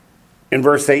in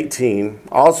verse 18,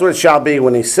 also it shall be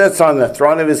when he sits on the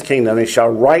throne of his kingdom, he shall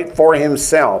write for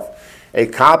himself a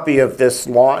copy of this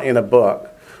law in a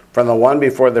book from the one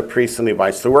before the priests and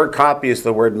Levites. The word copy is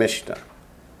the word Mishnah.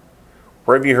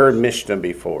 Where have you heard Mishnah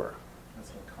before?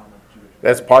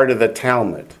 That's part of the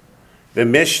Talmud. The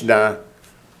Mishnah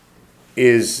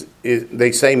is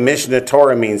they say Mishnah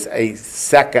Torah means a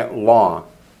second law,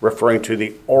 referring to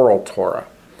the oral Torah.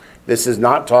 This is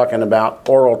not talking about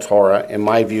oral Torah. In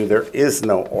my view, there is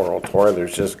no oral Torah.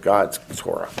 There's just God's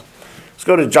Torah. Let's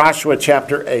go to Joshua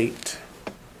chapter 8.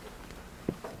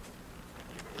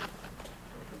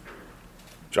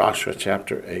 Joshua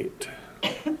chapter 8.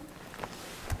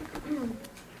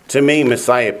 To me,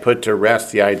 Messiah put to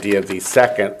rest the idea of the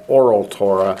second oral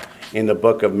Torah in the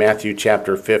book of Matthew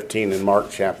chapter 15 and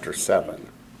Mark chapter 7.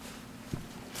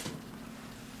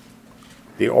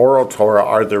 The oral Torah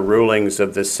are the rulings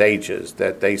of the sages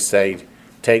that they say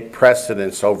take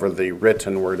precedence over the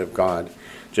written word of God.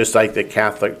 Just like the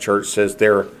Catholic Church says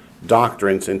their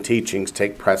doctrines and teachings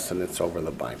take precedence over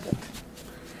the Bible.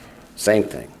 Same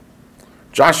thing.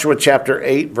 Joshua chapter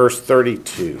 8, verse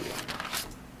 32.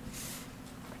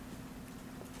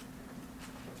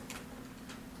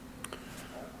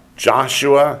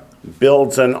 Joshua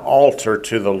builds an altar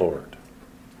to the Lord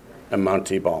at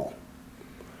Mount Ebal.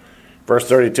 Verse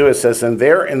 32, it says, and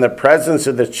there in the presence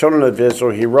of the children of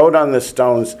Israel, he wrote on the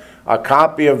stones a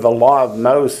copy of the law of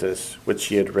Moses, which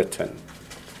he had written.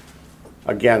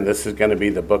 Again, this is going to be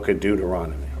the book of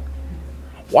Deuteronomy.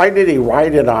 Why did he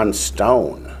write it on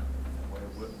stone?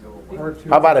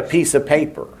 How about a piece of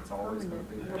paper?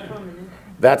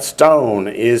 That stone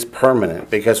is permanent,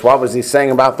 because what was he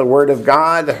saying about the word of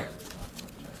God?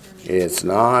 It's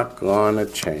not going to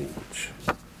change.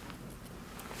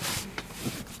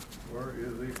 Where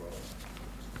is Ebal?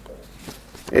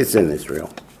 It's in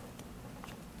Israel.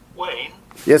 Wayne,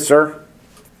 Yes, sir.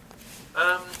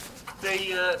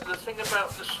 the thing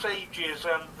about the sages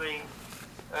and they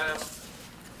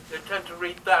tend to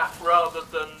read that rather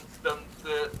than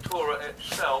the Torah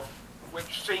itself,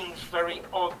 which seems very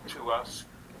odd to us.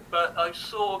 But I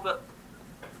saw that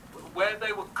where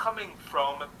they were coming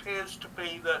from appears to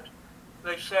be that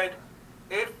they said,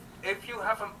 if you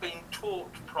haven't been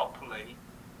taught properly,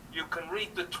 you can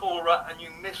read the Torah and you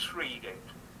misread it.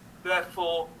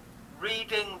 Therefore,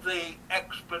 reading the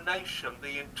explanation,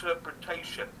 the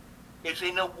interpretation, is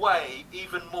in a way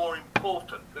even more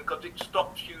important because it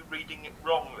stops you reading it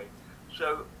wrongly.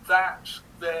 So that's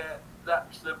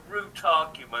the root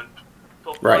argument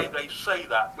for why Right. they say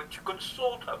that, which you can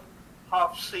sort of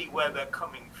half see where they're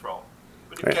coming from,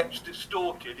 but it Right. gets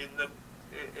distorted in the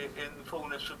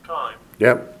fullness of time.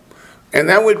 Yep. And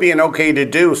that would be an okay to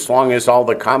do as long as all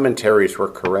the commentaries were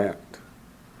correct.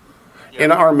 Yeah.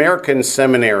 In our American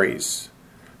seminaries,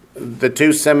 the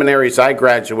two seminaries I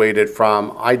graduated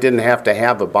from, I didn't have to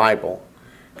have a Bible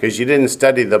because you didn't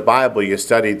study the Bible, you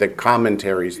studied the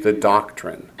commentaries, the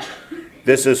doctrine.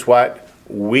 This is what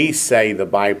we say the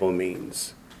Bible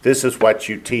means. This is what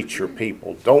you teach your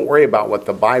people. Don't worry about what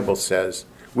the Bible says.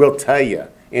 We'll tell you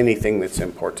anything that's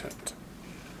important.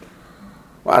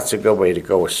 Well, that's a good way to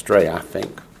go astray, I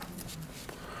think.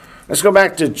 Let's go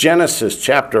back to Genesis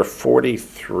chapter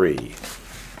 43.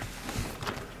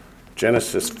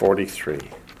 Genesis 43,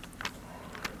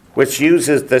 which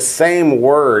uses the same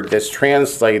word that's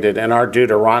translated in our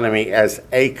Deuteronomy as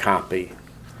a copy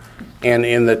and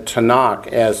in the Tanakh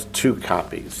as 2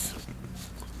 copies.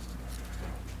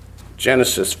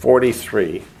 Genesis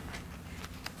 43,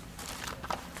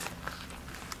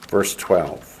 verse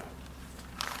 12.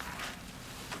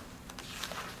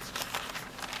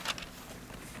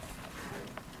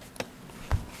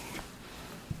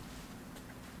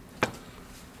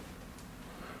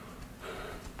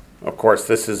 Of course,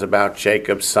 this is about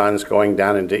Jacob's sons going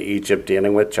down into Egypt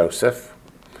dealing with Joseph.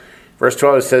 Verse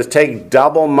 12 says, take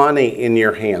double money in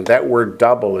your hand. That word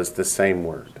double is the same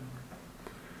word.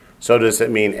 So does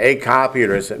it mean a copy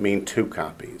or does it mean 2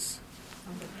 copies?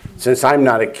 Since I'm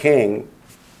not a king,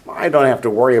 I don't have to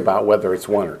worry about whether it's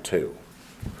 1 or 2.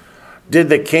 Did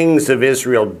the kings of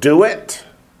Israel do it?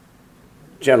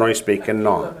 Generally speaking,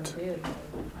 not. Two of them did.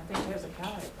 I think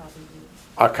Hezekiah probably did.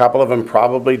 A couple of them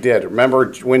probably did.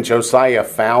 Remember when Josiah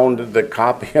found the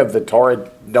copy of the Torah,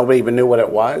 nobody even knew what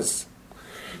it was?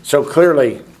 So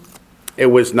clearly, it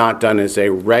was not done as a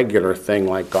regular thing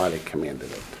like God had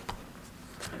commanded it.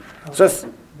 So,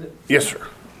 yes, sir.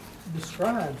 The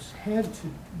scribes had to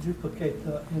duplicate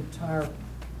the entire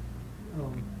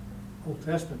Old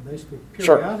Testament, basically,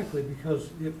 Sure. periodically, because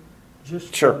it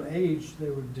just Sure. from age, they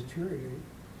would deteriorate.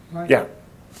 Right? Yeah.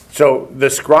 So the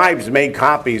scribes made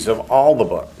copies of all the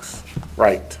books,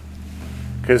 right?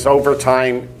 Because over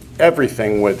time,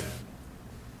 everything would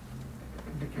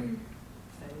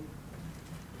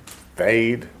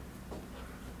fade,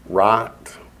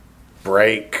 rot,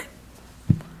 break,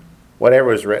 whatever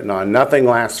was written on. Nothing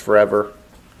lasts forever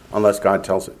unless God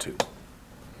tells it to.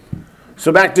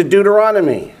 So back to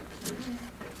Deuteronomy.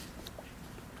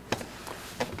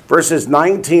 Verses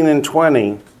 19 and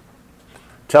 20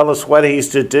 tell us what he's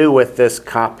to do with this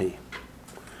copy. It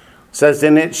says,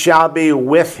 and it shall be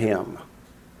with him,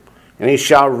 and he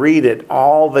shall read it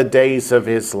all the days of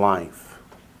his life.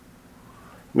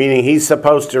 Meaning he's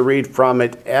supposed to read from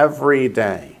it every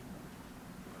day.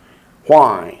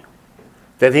 Why?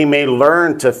 That he may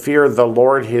learn to fear the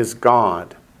Lord his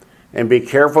God, and be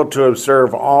careful to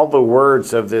observe all the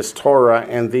words of this Torah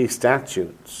and these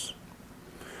statutes.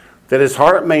 That his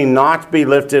heart may not be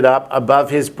lifted up above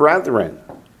his brethren,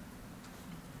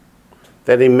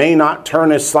 that he may not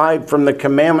turn aside from the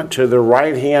commandment to the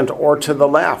right hand or to the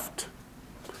left,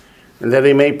 and that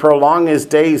he may prolong his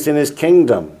days in his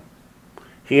kingdom,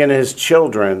 he and his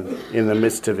children in the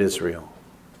midst of Israel.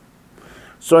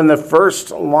 So in the first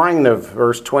line of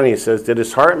verse 20 it says that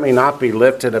his heart may not be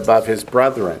lifted above his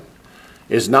brethren.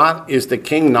 Is the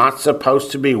king not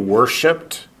supposed to be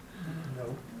worshipped?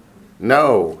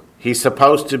 No. He's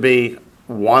supposed to be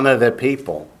one of the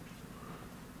people.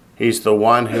 He's the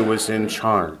one who was in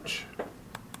charge.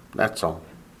 That's all.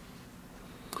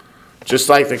 Just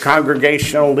like the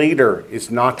congregational leader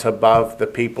is not above the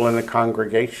people in the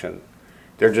congregation.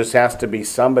 There just has to be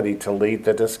somebody to lead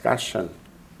the discussion.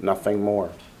 Nothing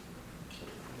more.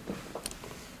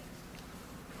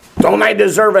 Don't I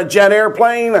deserve a jet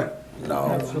airplane?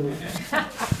 No.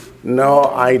 No,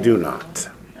 I do not.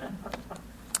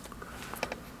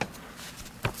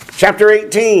 Chapter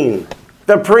 18.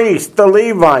 The priests, the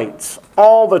Levites,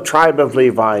 all the tribe of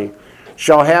Levi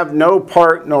shall have no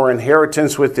part nor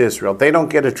inheritance with Israel. They don't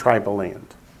get a tribal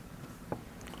land.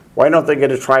 Why don't they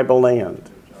get a tribal land?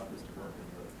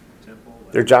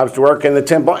 Their job is to work in the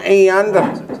temple and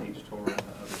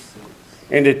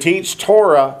to teach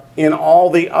Torah in all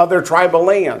the other tribal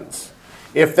lands.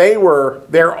 If they were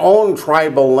their own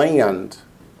tribal land,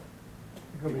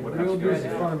 Real busy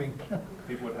farming.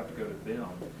 People would have to go to them.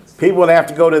 people would have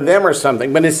to go to them or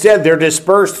something. But instead, they're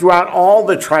dispersed throughout all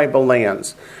the tribal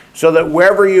lands. So that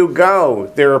wherever you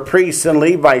go, there are priests and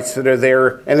Levites that are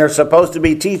there, and they're supposed to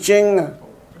be teaching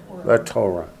the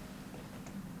Torah.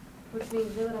 Which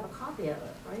means they would have a copy of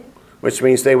it, right? Which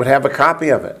means they would have a copy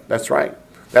of it. That's right.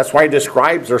 That's why the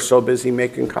scribes are so busy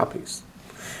making copies.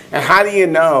 And how do you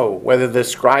know whether the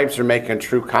scribes are making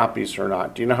true copies or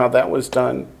not? Do you know how that was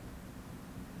done?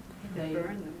 They,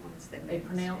 Burn them once they they make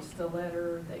pronounced the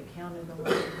letter, they counted the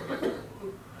letter.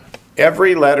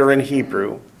 Every letter in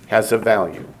Hebrew has a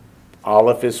value.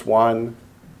 Aleph is 1,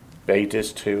 Beit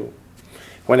is 2.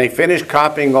 When they finished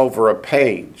copying over a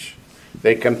page,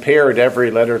 they compared every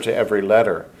letter to every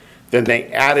letter. Then they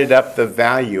added up the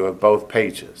value of both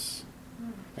pages.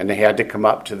 And they had to come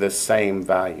up to the same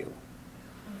value.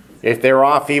 If they're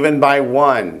off even by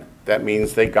 1, that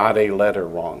means they got a letter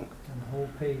wrong. And the whole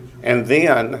page. And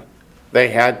then they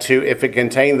had to, if it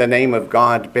contained the name of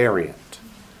God, bury it.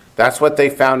 That's what they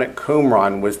found at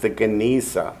Qumran, was the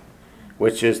Geniza,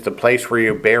 which is the place where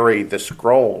you bury the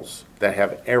scrolls that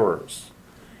have errors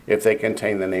if they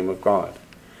contain the name of God.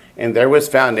 And there was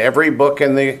found every book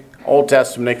in the Old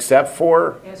Testament except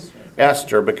for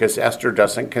Esther, because Esther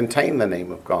doesn't contain the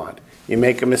name of God. You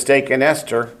make a mistake in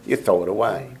Esther, you throw it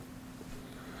away.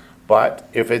 But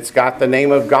if it's got the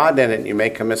name of God in it and you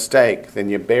make a mistake, then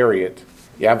you bury it.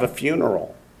 You have a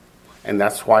funeral. And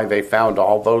that's why they found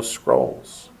all those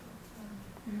scrolls.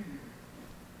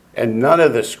 And none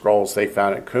of the scrolls they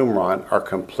found at Qumran are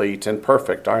complete and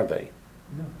perfect, are they?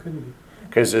 No, couldn't be.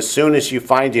 Because as soon as you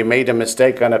find you made a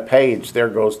mistake on a page, there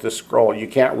goes the scroll. You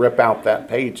can't rip out that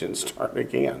page and start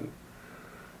again.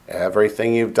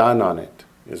 Everything you've done on it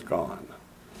is gone.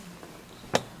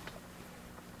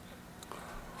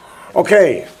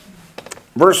 Okay,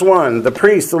 verse 1. The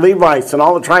priests, the Levites, and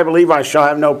all the tribe of Levi shall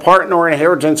have no part nor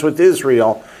inheritance with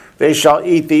Israel. They shall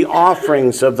eat the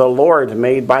offerings of the Lord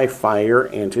made by fire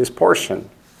and his portion.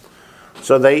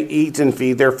 So they eat and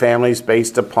feed their families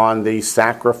based upon the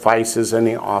sacrifices and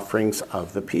the offerings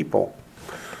of the people.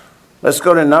 Let's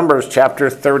go to Numbers chapter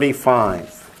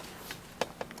 35.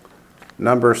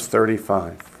 Numbers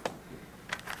 35.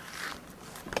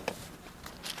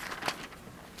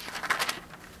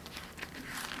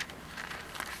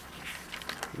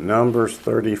 Numbers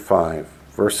 35,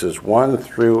 verses 1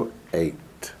 through 8.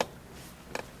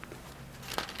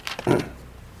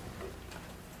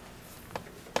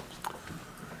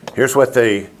 Here's what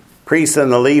the priests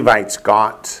and the Levites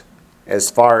got as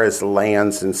far as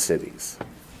lands and cities.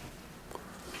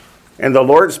 And the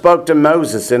Lord spoke to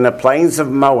Moses in the plains of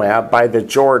Moab by the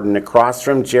Jordan across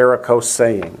from Jericho,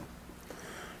 saying,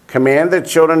 Command the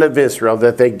children of Israel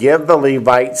that they give the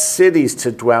Levites cities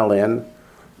to dwell in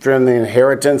from the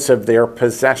inheritance of their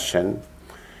possession.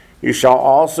 You shall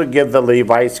also give the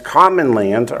Levites common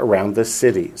land around the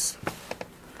cities.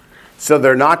 So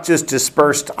they're not just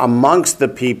dispersed amongst the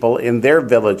people in their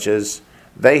villages,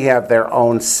 they have their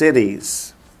own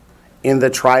cities in the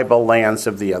tribal lands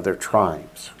of the other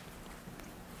tribes.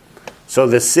 So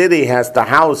the city has the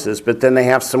houses, but then they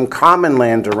have some common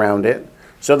land around it,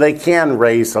 so they can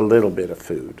raise a little bit of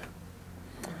food.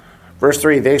 Verse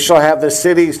 3, they shall have the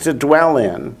cities to dwell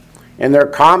in, and their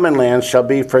common land shall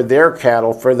be for their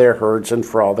cattle, for their herds, and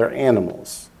for all their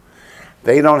animals.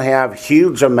 They don't have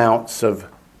huge amounts of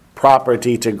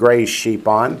property to graze sheep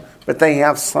on, but they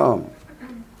have some.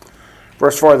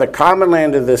 Verse 4, the common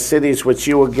land of the cities which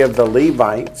you will give the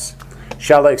Levites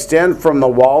shall extend from the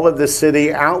wall of the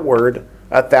city outward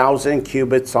 1,000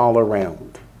 cubits all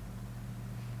around.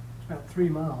 It's about 3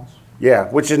 miles. Yeah,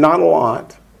 which is not a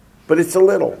lot, but it's a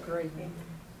little.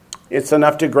 It's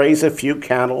enough to graze a few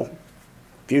cattle,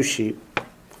 few sheep.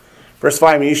 Verse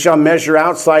 5, you shall measure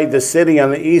outside the city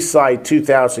on the east side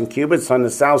 2,000 cubits, on the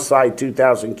south side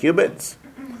 2,000 cubits,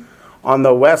 on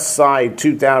the west side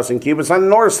 2,000 cubits, on the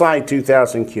north side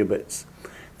 2,000 cubits.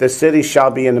 The city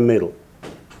shall be in the middle.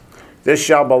 This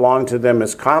shall belong to them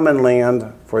as common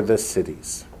land for the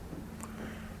cities.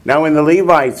 Now in the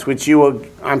Levites,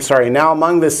 now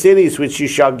among the cities which you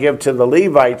shall give to the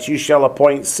Levites, you shall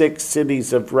appoint 6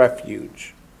 cities of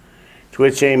refuge, to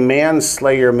which a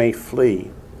manslayer may flee.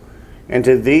 And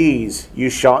to these you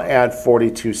shall add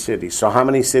 42 cities. So how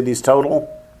many cities total?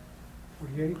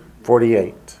 48.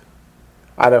 48.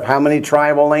 Out of how many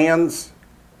tribal lands?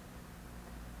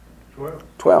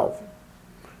 12.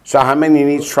 So how many in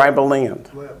each tribal land?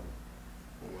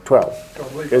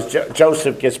 12. Because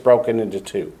Joseph gets broken into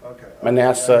 2.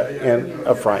 Manasseh and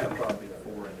Ephraim.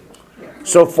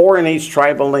 So 4 in each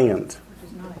tribal land,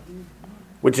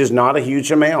 which is not a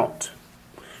huge amount.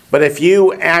 But if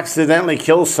you accidentally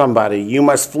kill somebody, you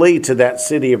must flee to that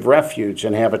city of refuge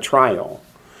and have a trial.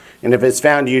 And if it's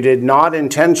found you did not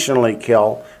intentionally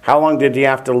kill, how long did you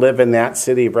have to live in that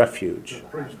city of refuge?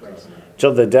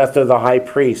 Till the death of the high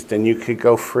priest, and you could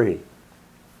go free.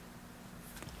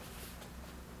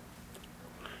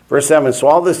 Verse 7, so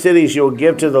all the cities you will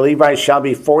give to the Levites shall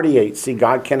be 48. See,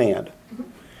 God can add.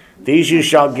 These you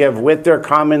shall give with their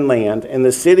common land, and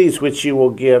the cities which you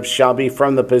will give shall be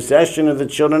from the possession of the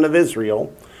children of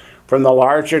Israel. From the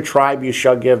larger tribe you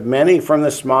shall give many, from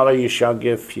the smaller you shall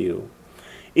give few.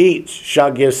 Each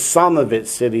shall give some of its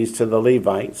cities to the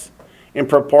Levites, in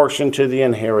proportion to the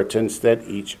inheritance that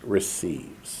each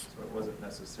receives. So it wasn't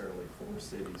necessarily 4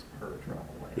 cities per tribal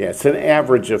land. Yeah, it's an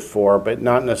average of 4, but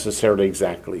not necessarily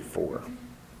exactly 4.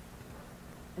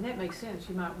 And that makes sense.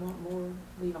 You might want more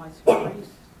Levites and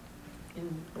priests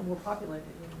in more populated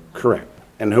areas. Correct.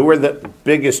 And who are the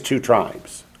biggest 2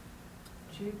 tribes?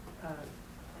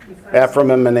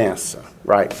 Ephraim and Manasseh.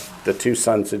 Right, the 2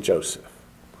 sons of Joseph.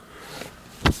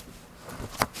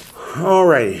 All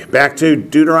right, back to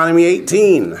Deuteronomy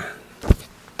 18.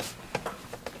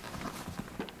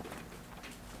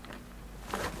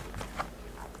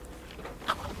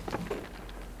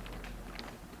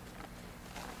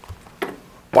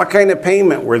 What kind of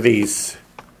payment were these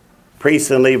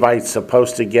priests and Levites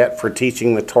supposed to get for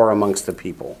teaching the Torah amongst the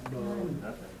people? Nothing.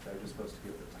 They're just supposed to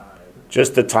give the tithe.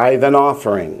 Just the tithe and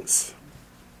offerings.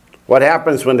 What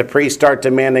happens when the priests start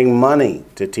demanding money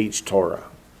to teach Torah?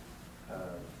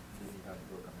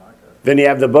 Then you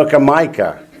have the book of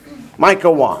Micah.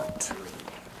 Micah what?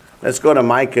 Let's go to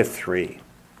Micah 3.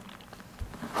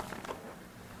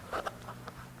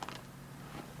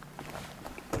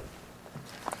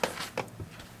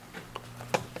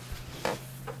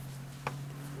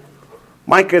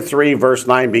 Micah 3 verse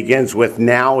 9 begins with,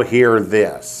 now hear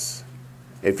this.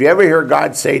 If you ever hear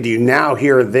God say to you, now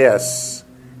hear this,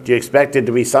 do you expect it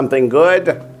to be something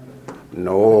good?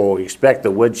 No, you expect the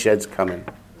woodshed's coming.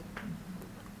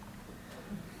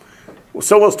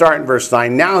 So we'll start in verse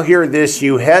 9. Now hear this,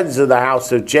 you heads of the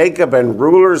house of Jacob and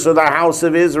rulers of the house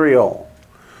of Israel,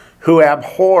 who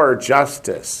abhor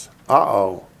justice.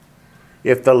 Uh-oh.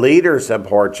 If the leaders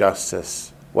abhor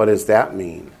justice, what does that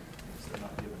mean?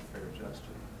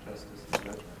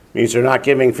 Means they're not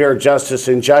giving fair justice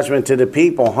and judgment to the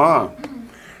people, huh? It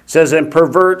says, and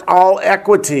pervert all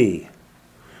equity,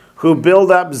 who build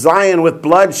up Zion with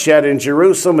bloodshed and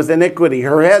Jerusalem with iniquity.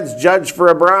 Her heads judge for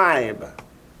a bribe.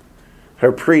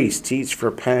 Her priests teach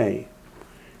for pay,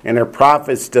 and her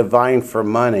prophets divine for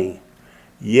money.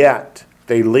 Yet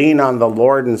they lean on the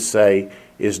Lord and say,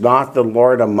 is not the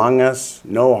Lord among us?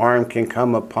 No harm can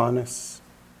come upon us.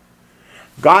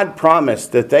 God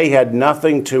promised that they had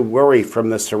nothing to worry from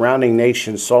the surrounding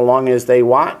nations so long as they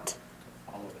what?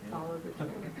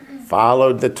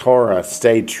 Followed the Torah,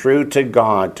 stayed true to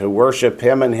God, to worship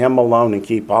Him and Him alone and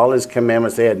keep all His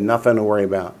commandments. They had nothing to worry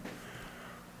about.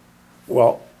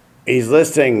 Well, He's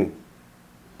listing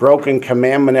broken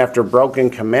commandment after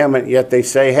broken commandment, yet they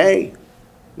say, hey,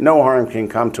 no harm can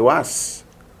come to us.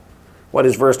 What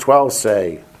does verse 12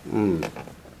 say?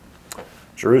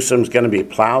 Jerusalem's going to be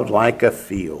plowed like a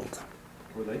field.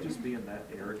 Were they just being that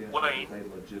arrogant that they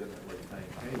legitimately think,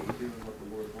 hey, we're doing what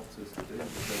the Lord wants us to do because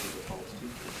of the false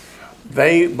teachers?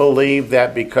 They believed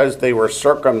that because they were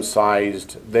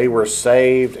circumcised, they were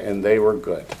saved and they were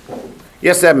good.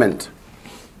 Yes, Edmund?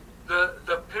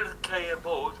 The Pirkei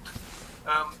Avot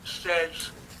says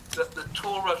that the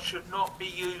Torah should not be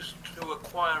used to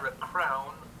acquire a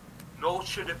crown, nor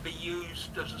should it be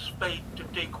used as a spade to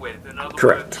dig with. In other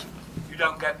Correct. words, you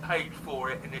don't get paid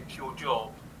for it and it's your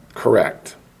job.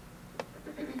 Correct.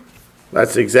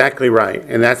 That's exactly right.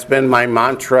 And that's been my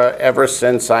mantra ever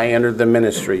since I entered the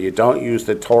ministry. You don't use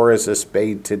the Torah as a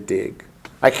spade to dig.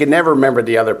 I can never remember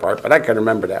the other part, but I can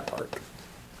remember that part.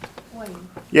 Wayne,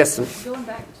 Yes. going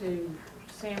back to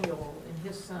Samuel and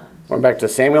his sons. Going back to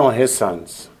Samuel and his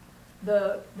sons.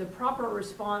 The proper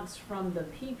response from the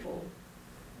people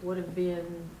would have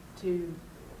been to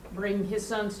bring his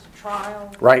sons to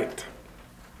trial. Right.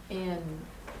 And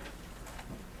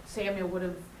Samuel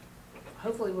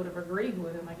hopefully would have agreed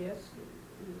with him, I guess.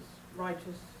 He was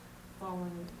righteous,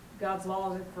 following God's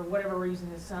laws, and for whatever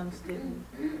reason his sons didn't.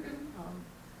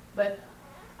 But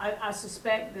I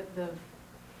suspect that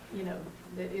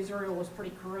that Israel was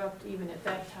pretty corrupt even at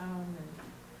that time, and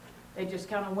they just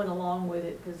kind of went along with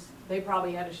it because they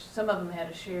probably some of them had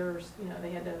a share,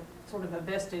 they had a sort of a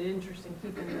vested interest in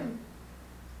keeping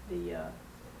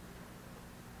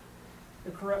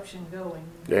the corruption going.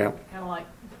 Yeah. Kind of like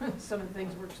some of the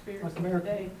things we're experiencing Like America.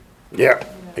 today. Yeah,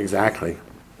 exactly.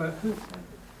 But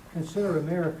consider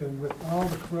America with all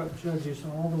the corrupt judges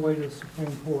all the way to the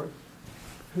Supreme Court.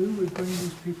 Who would bring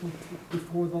these people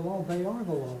before the law? They are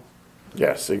the law.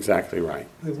 Yes, exactly right.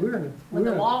 When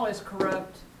the law is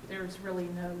corrupt, there's really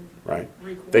no Right.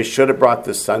 recourse. They should have brought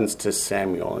the sons to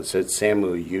Samuel and said,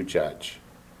 Samuel, you judge.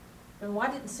 And why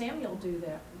didn't Samuel do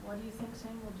that? What do you think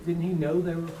Samuel did? Didn't he know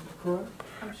they were corrupt?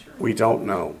 I'm sure. We don't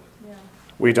know. Yeah.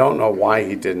 We don't know why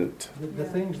he didn't. The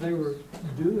things they were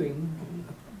doing,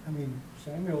 I mean,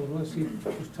 Samuel, unless he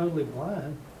was totally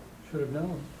blind, should have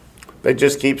known. They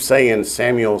just keep saying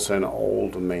Samuel's an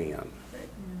old man.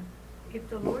 If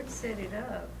the Lord set it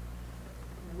up,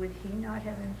 would he not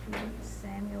have influenced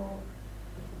Samuel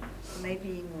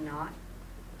maybe not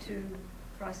to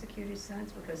prosecute his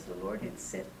sons? Because the Lord had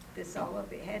set this all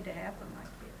up. It had to happen like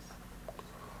this.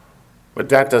 But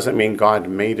that doesn't mean God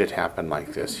made it happen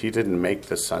like this. He didn't make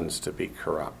the sons to be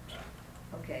corrupt.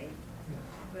 Okay.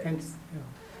 But, And,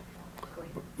 go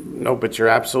ahead. No, but you're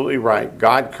absolutely right.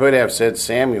 God could have said,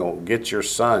 Samuel, get your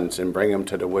sons and bring them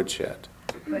to the woodshed.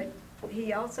 But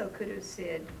he also could have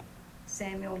said,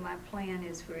 Samuel, my plan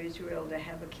is for Israel to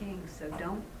have a king, so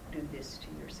don't do this to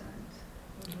your sons.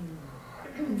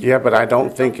 Yeah, but I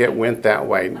don't think it went that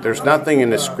way. There's nothing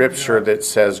in the scripture that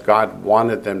says God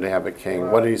wanted them to have a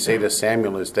king. What did he say to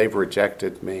Samuel is, they've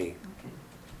rejected me.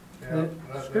 Yeah,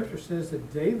 the scripture says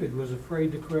that David was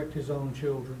afraid to correct his own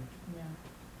children. Yeah.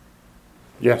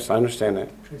 Yes, I understand that.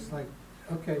 It's like,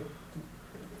 okay,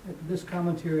 this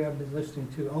commentary I've been listening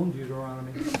to on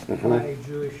Deuteronomy by a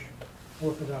Jewish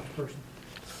Orthodox person,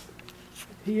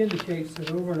 he indicates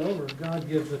that over and over God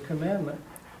gives a commandment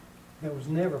that was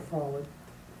never followed.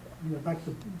 You know,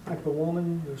 like the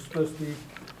woman was supposed to be,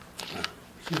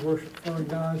 she worshiped foreign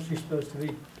gods, she's supposed to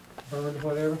be burned,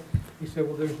 whatever. He said,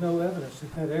 well, there's no evidence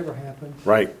that that ever happened.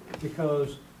 Right.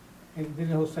 Because, and then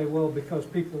he'll say, well, because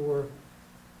people were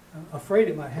afraid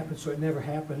it might happen, so it never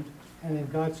happened. And then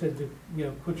God said to, you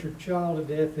know, put your child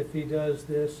to death if he does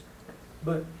this.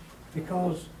 But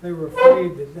because they were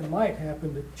afraid that it might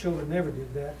happen, the children never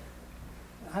did that.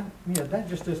 That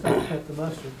just does not cut the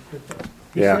mustard. But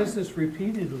he says this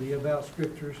repeatedly about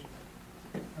scriptures.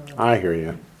 I hear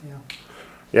you. Yeah.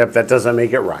 Yep, that doesn't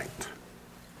make it right.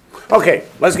 Okay,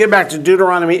 let's get back to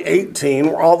Deuteronomy 18.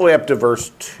 We're all the way up to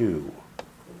verse 2.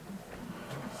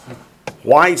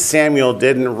 Why Samuel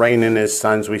didn't reign in his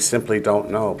sons, we simply don't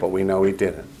know, but we know he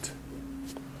didn't.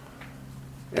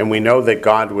 And we know that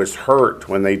God was hurt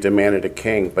when they demanded a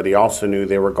king, but he also knew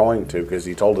they were going to, because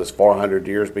he told us 400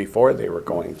 years before they were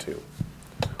going to.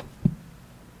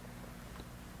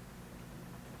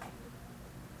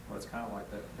 Well, it's kind of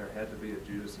like that, there had to be a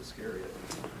Judas Iscariot.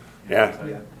 You know Yeah. what I'm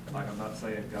saying? Like, I'm not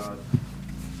saying God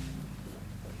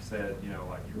said, you know,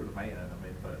 like, you're the man, I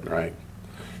mean, but. Right.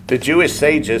 The Jewish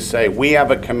sages say, we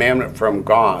have a commandment from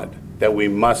God that we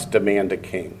must demand a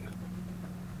king.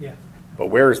 Yeah. But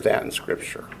where is that in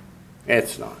Scripture?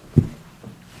 It's not.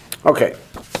 Okay.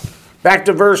 Back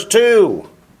to verse 2.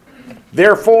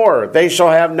 Therefore, they shall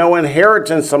have no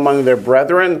inheritance among their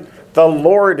brethren. The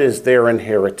Lord is their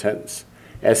inheritance,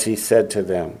 as he said to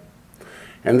them.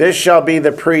 And this shall be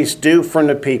the priest's due from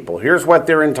the people. Here's what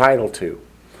they're entitled to.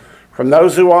 From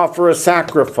those who offer a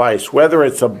sacrifice, whether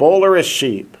it's a bull or a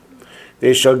sheep,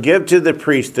 they shall give to the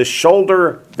priest the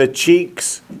shoulder, the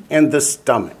cheeks, and the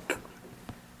stomach.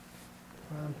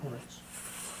 Prime points.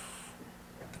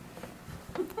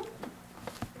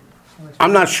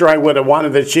 I'm not sure I would have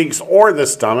wanted the cheeks or the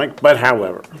stomach, but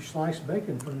however. You slice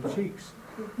bacon from the cheeks.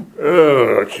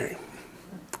 Okay.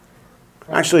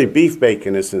 Actually, beef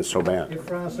bacon isn't so bad. It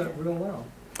fries up real well.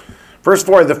 Verse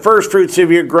 4, the first fruits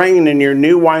of your grain and your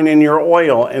new wine and your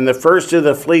oil, and the first of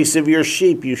the fleece of your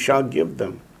sheep you shall give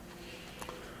them.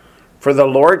 For the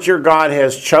Lord your God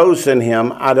has chosen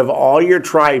him out of all your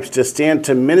tribes to stand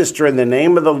to minister in the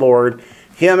name of the Lord,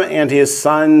 him and his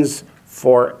sons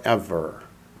forever.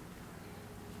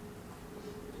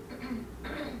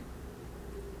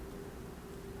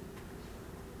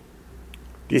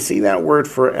 Do you see that word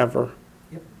forever?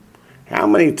 Yep. How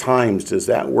many times does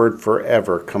that word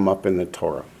forever come up in the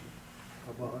Torah?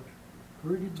 A bunch.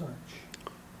 Pretty bunch.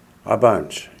 A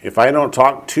bunch. If I don't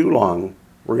talk too long,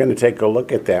 we're going to take a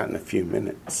look at that in a few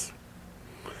minutes.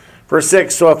 Verse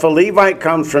 6, so if a Levite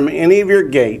comes from any of your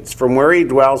gates, from where he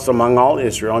dwells among all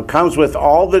Israel, and comes with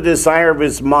all the desire of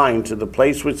his mind to the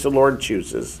place which the Lord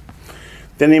chooses,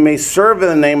 then he may serve in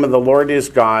the name of the Lord his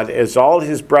God, as all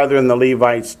his brethren the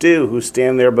Levites do, who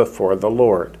stand there before the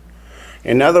Lord.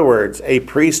 In other words, a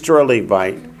priest or a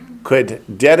Levite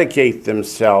could dedicate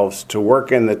themselves to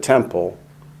work in the temple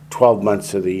 12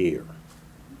 months of the year.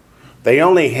 They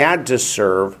only had to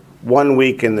serve 1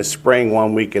 week in the spring,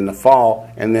 1 week in the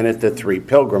fall, and then at the 3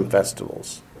 pilgrim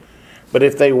festivals. But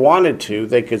if they wanted to,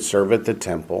 they could serve at the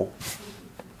temple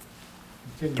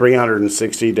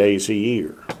 360 days a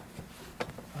year.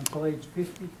 Until age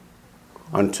 50?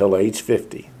 Until age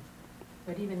 50.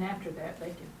 But even after that, they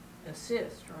can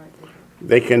assist, right?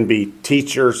 They can be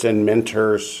teachers and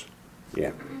mentors.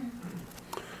 Yeah.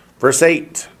 Verse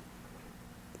 8.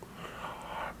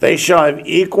 They shall have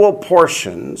equal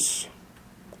portions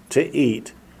to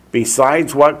eat,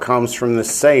 besides what comes from the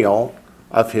sale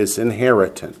of his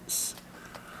inheritance.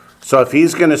 So if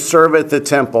he's going to serve at the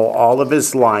temple all of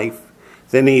his life,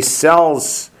 then he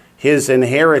sells his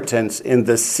inheritance in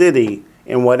the city,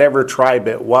 in whatever tribe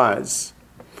it was,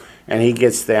 and he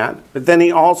gets that. But then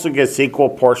he also gets equal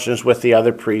portions with the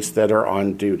other priests that are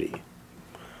on duty.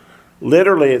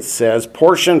 Literally it says,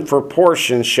 portion for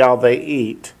portion shall they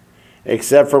eat,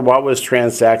 except for what was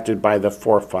transacted by the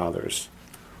forefathers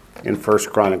in 1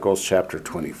 Chronicles chapter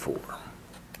 24.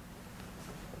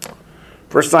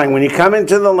 Verse 9, when you come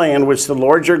into the land which the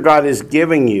Lord your God is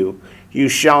giving you, you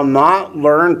shall not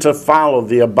learn to follow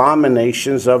the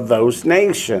abominations of those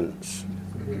nations.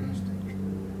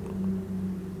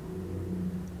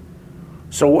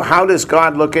 So how does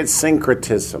God look at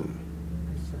syncretism?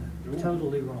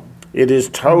 Totally wrong. It is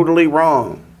totally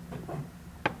wrong.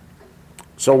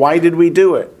 So why did we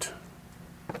do it?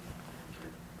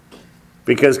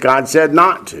 Because God said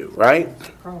not to, right?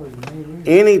 Probably the main reason.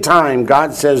 Anytime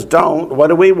God says don't, what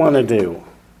do we want to do?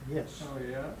 Yes. Oh,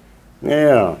 yeah?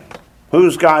 Yeah.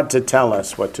 Who's God to tell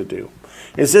us what to do?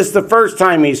 Is this the first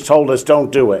time he's told us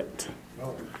don't do it?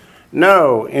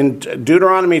 No. In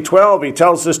Deuteronomy 12, he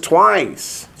tells us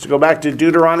twice. Let's go back to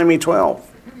Deuteronomy 12.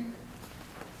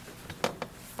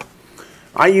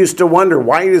 I used to wonder,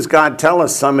 why does God tell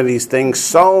us some of these things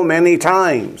so many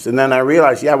times? And then I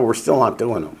realized, yeah, but we're still not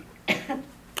doing them.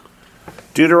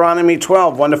 Deuteronomy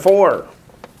 12, 1-4.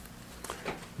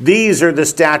 These are the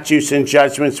statutes and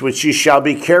judgments which you shall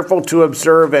be careful to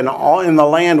observe in the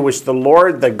land which the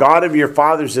Lord, the God of your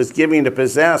fathers, is giving to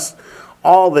possess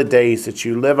all the days that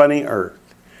you live on the earth.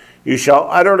 You shall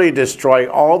utterly destroy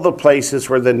all the places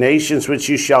where the nations which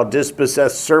you shall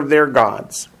dispossess serve their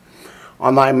gods,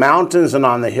 on thy mountains and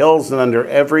on the hills and under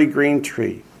every green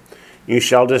tree. You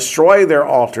shall destroy their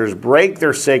altars, break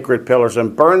their sacred pillars,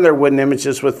 and burn their wooden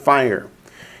images with fire.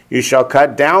 You shall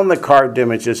cut down the carved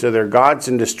images of their gods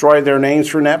and destroy their names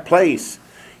from that place.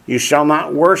 You shall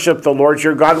not worship the Lord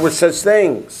your God with such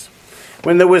things.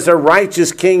 When there was a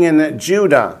righteous king in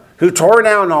Judah who tore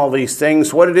down all these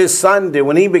things, what did his son do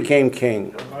when he became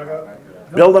king?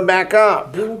 Build them back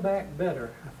up. Build back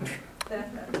better.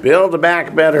 Build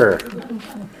back better.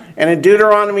 And in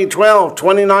Deuteronomy 12,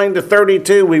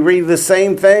 29-32, we read the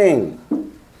same thing.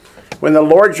 When the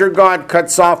Lord your God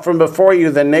cuts off from before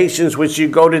you the nations which you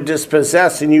go to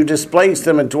dispossess, and you displace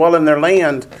them and dwell in their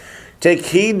land, take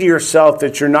heed to yourself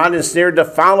that you're not ensnared to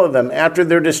follow them after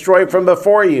they're destroyed from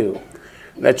before you,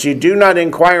 that you do not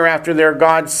inquire after their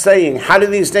gods, saying, how do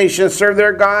these nations serve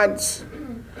their gods?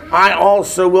 I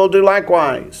also will do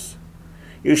likewise.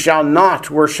 You shall not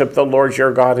worship the Lord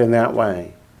your God in that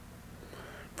way.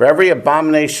 For every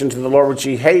abomination to the Lord which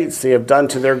he hates, they have done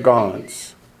to their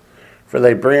gods. For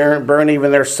they burn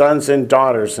even their sons and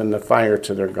daughters in the fire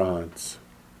to their gods.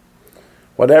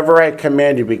 Whatever I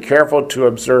command you, be careful to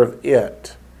observe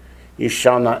it. You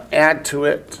shall not add to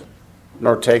it,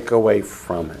 nor take away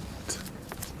from it.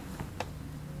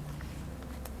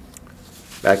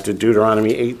 Back to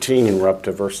Deuteronomy 18, we're up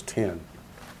to verse 10.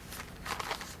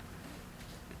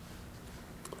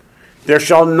 There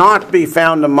shall not be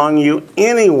found among you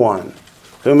anyone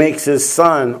who makes his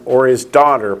son or his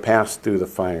daughter pass through the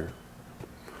fire,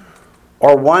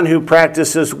 or one who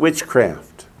practices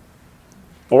witchcraft,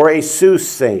 or a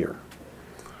soothsayer,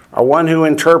 or one who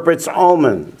interprets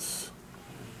omens,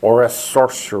 or a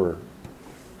sorcerer,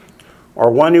 or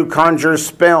one who conjures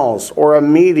spells, or a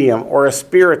medium, or a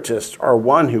spiritist, or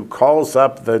one who calls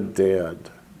up the dead.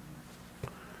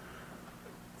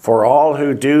 For all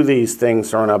who do these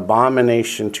things are an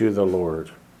abomination to the Lord.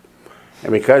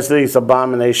 And because of these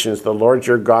abominations, the Lord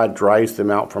your God drives them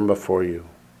out from before you.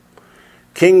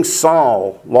 King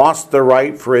Saul lost the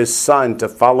right for his son to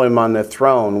follow him on the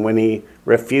throne when he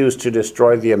refused to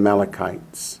destroy the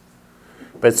Amalekites.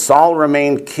 But Saul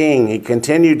remained king. He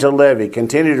continued to live. He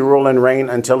continued to rule and reign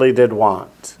until he did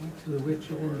what?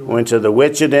 Went to the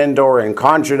witch at Endor and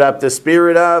conjured up the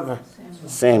spirit of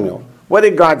Samuel. What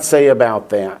did God say about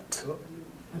that?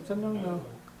 That's a no-no.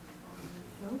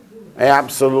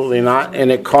 Absolutely not. And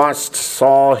it cost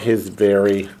Saul his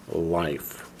very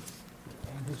life.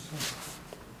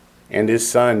 And his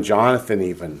son, Jonathan,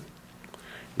 even.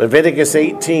 Leviticus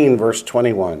 18, verse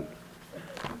 21.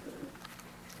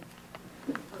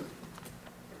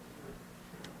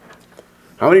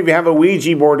 How many of you have a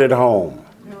Ouija board at home?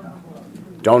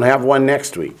 Don't have one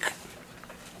next week.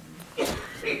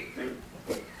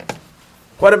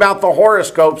 What about the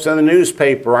horoscopes in the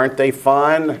newspaper? Aren't they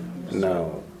fun?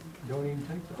 No. Don't even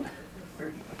take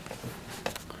that.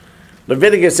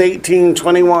 Leviticus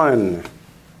 18:21.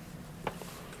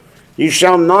 You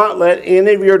shall not let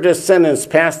any of your descendants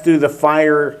pass through the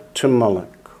fire to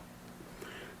Moloch,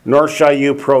 nor shall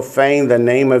you profane the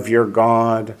name of your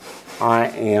God. I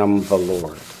am the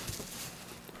Lord.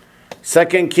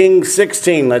 2 Kings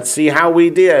 16. Let's see how we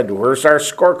did. Where's our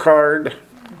scorecard?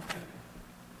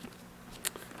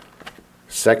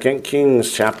 2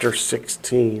 Kings chapter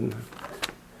 16.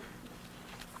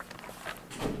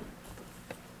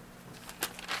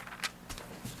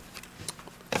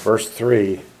 Verse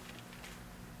 3.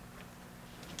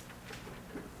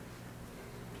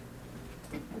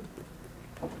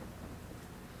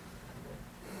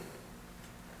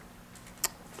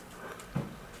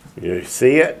 You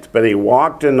see it? But he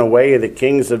walked in the way of the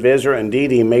kings of Israel.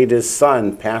 Indeed, he made his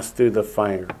son pass through the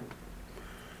fire,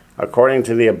 according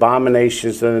to the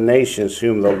abominations of the nations,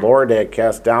 whom the Lord had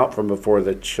cast out from before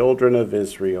the children of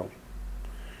Israel.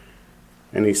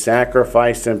 And he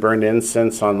sacrificed and burned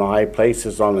incense on the high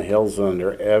places, on the hills, and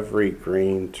under every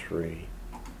green tree.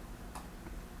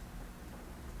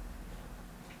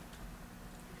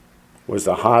 Was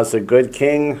Ahaz a good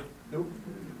king? Nope.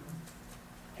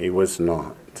 He was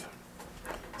not.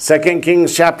 2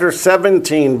 Kings chapter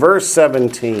 17, verse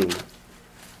 17.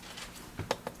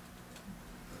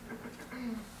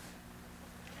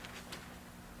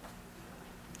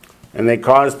 And they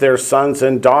caused their sons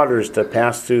and daughters to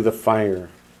pass through the fire,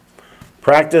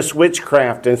 practiced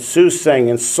witchcraft and soothsaying,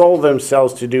 and sold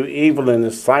themselves to do evil in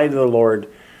the sight of the Lord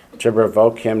to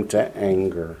provoke him to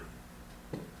anger.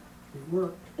 It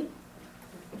worked.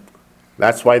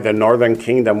 That's why the northern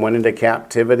kingdom went into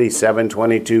captivity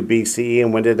 722 BCE,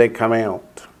 and when did they come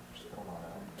out?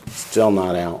 Still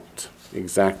not out.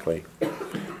 Exactly.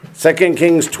 2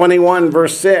 Kings 21,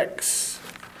 verse 6.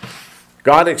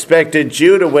 God expected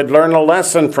Judah would learn a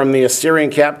lesson from the Assyrian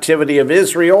captivity of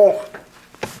Israel.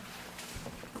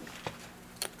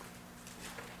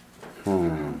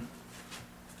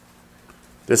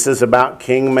 This is about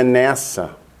King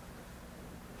Manasseh.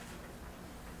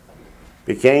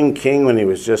 Became king when he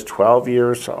was just 12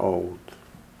 years old.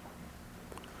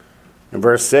 In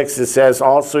verse 6 it says,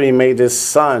 also he made his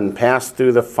son pass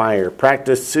through the fire,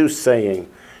 practiced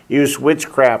soothsaying, used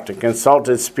witchcraft, and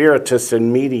consulted spiritists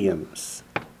and mediums.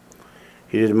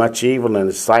 He did much evil in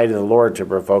the sight of the Lord to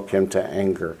provoke him to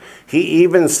anger. He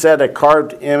even set a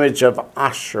carved image of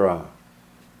Asherah.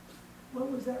 What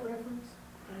was that reference?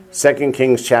 2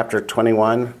 Kings chapter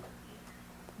 21.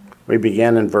 We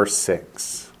began in verse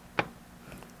 6.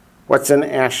 What's an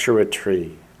Asherah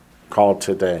tree called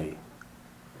today?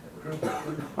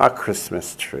 A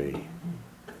Christmas tree.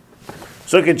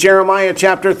 Let's look at Jeremiah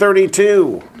chapter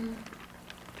 32.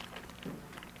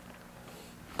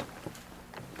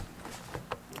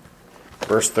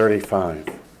 Verse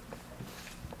 35.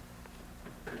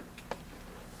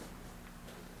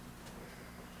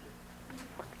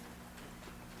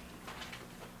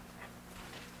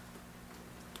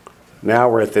 Now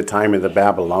we're at the time of the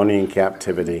Babylonian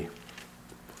captivity.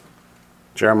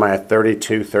 Jeremiah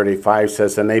 32:35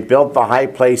 says, and they built the high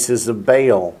places of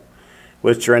Baal,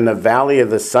 which are in the valley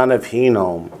of the son of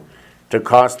Hinnom, to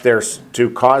cause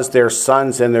their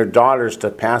sons and their daughters to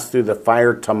pass through the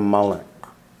fire to Moloch,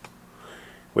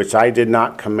 which I did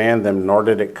not command them, nor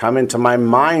did it come into my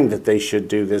mind that they should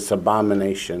do this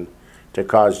abomination, to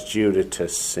cause Judah to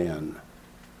sin.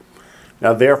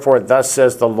 Now therefore, thus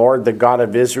says the Lord, the God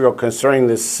of Israel, concerning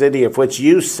this city of which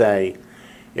you say,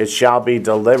 it shall be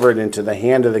delivered into the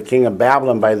hand of the king of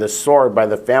Babylon by the sword, by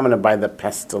the famine, and by the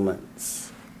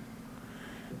pestilence.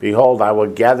 Behold, I will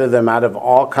gather them out of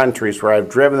all countries where I have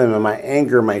driven them in my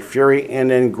anger, my fury,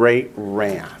 and in great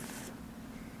wrath.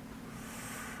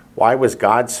 Why was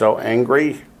God so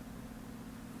angry?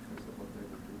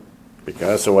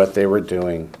 Because of what they were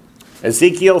doing.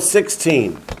 Ezekiel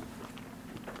 16.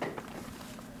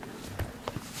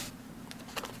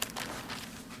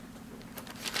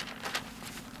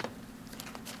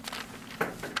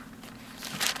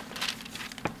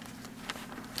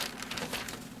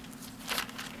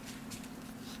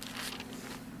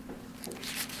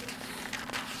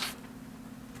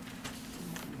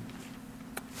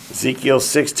 Ezekiel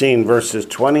 16, verses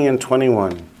 20 and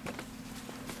 21.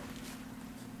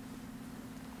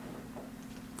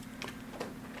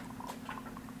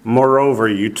 Moreover,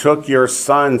 you took your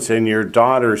sons and your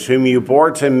daughters, whom you bore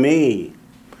to me,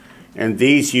 and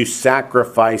these you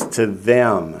sacrificed to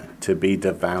them to be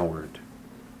devoured.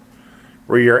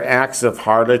 Were your acts of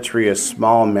harlotry a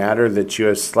small matter, that you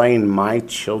have slain my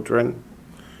children,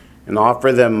 and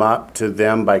offer them up to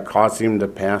them by causing them to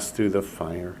pass through the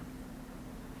fire?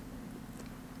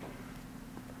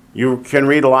 You can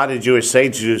read a lot of Jewish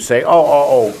sages who say,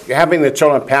 oh, having the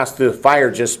children pass through the fire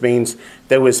just means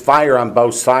there was fire on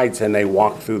both sides and they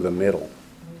walked through the middle.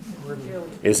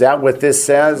 Is that what this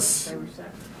says?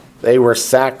 They were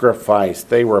sacrificed.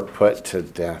 They were put to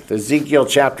death. Ezekiel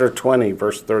chapter 20,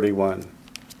 verse 31.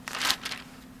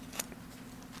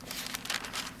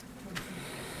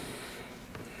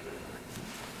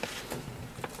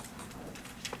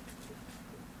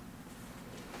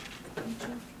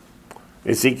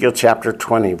 Ezekiel chapter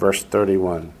 20, verse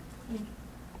 31.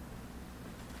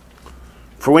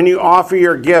 For when you offer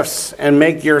your gifts and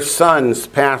make your sons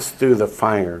pass through the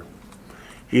fire,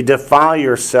 you defile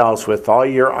yourselves with all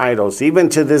your idols, even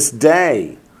to this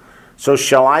day. So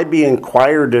shall I be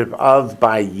inquired of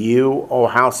by you, O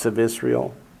house of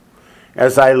Israel?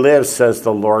 As I live, says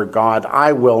the Lord God,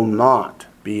 I will not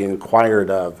be inquired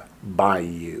of by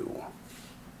you.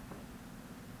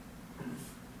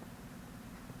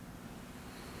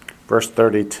 Verse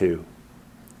 32.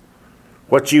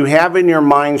 What you have in your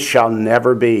mind shall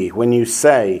never be when you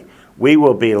say, we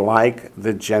will be like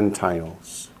the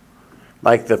Gentiles,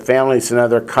 like the families in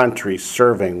other countries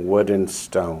serving wood and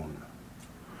stone.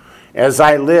 As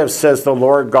I live, says the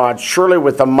Lord God, surely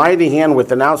with a mighty hand,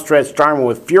 with an outstretched arm, and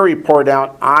with fury poured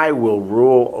out, I will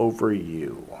rule over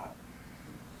you.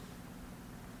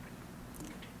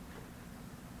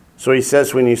 So he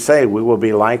says, when you say we will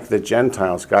be like the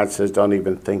Gentiles, God says, don't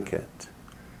even think it.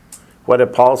 What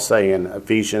did Paul say in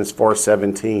Ephesians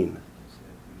 4:17?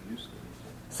 He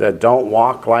said, don't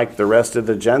walk like the rest of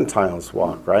the Gentiles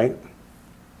walk, right?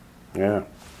 Yeah.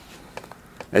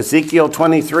 Ezekiel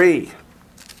 23,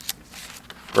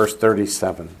 verse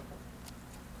 37.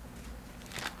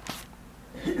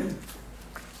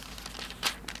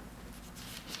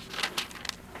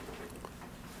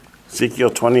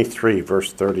 Ezekiel 23,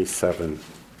 verse 37.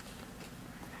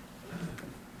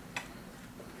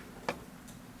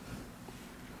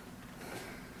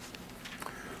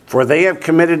 For they have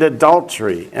committed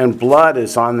adultery, and blood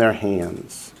is on their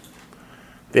hands.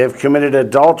 They have committed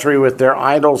adultery with their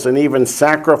idols, and even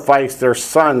sacrificed their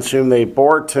sons, whom they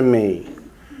bore to me,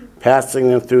 passing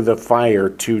them through the fire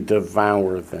to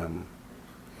devour them.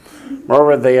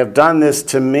 Moreover, they have done this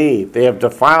to me. They have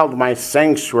defiled my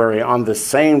sanctuary on the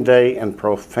same day and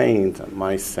profaned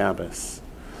my Sabbaths.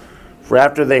 For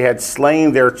after they had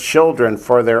slain their children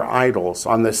for their idols,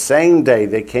 on the same day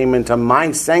they came into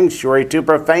my sanctuary to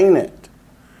profane it.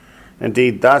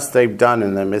 Indeed, thus they've done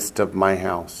in the midst of my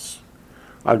house.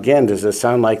 Again, does it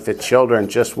sound like the children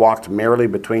just walked merrily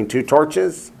between two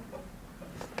torches?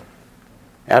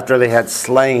 After they had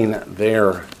slain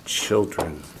their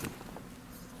children.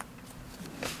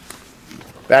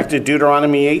 Back to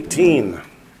Deuteronomy 18.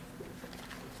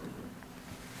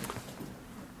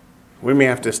 We may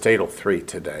have to stay till 3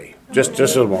 today. Just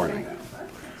this morning.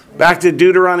 Back to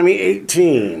Deuteronomy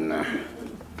 18.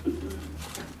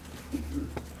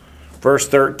 Verse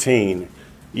 13.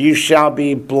 You shall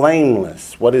be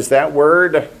blameless. What is that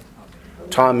word?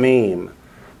 Tamim.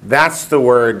 That's the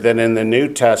word that in the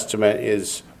New Testament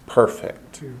is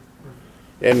perfect.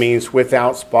 It means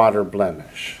without spot or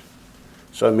blemish.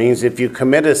 So it means if you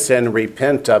commit a sin,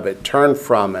 repent of it, turn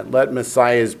from it, let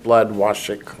Messiah's blood wash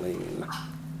it clean.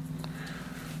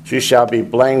 You shall be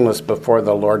blameless before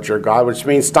the Lord your God, which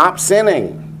means stop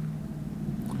sinning.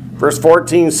 Verse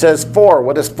 14 says, for.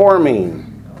 What does for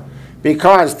mean?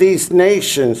 Because these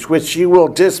nations which you will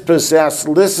dispossess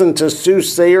listen to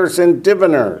soothsayers and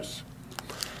diviners.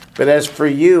 But as for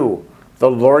you,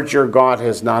 the Lord your God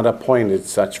has not appointed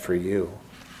such for you.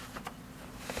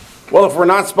 Well, if we're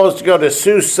not supposed to go to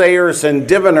soothsayers and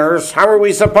diviners, how are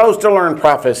we supposed to learn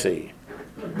prophecy?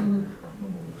 It's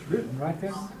written right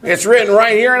there. It's written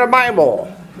right here in the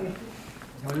Bible. You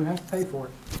don't have to pay for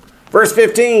it. Verse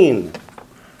 15.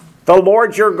 The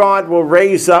Lord your God will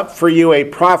raise up for you a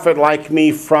prophet like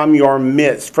me from your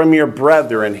midst, from your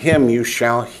brethren. Him you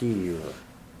shall hear.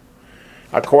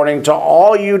 According to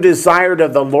all you desired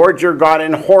of the Lord your God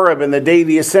in Horeb in the day of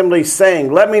the assembly,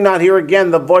 saying, let me not hear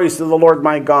again the voice of the Lord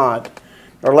my God,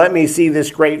 nor let me see this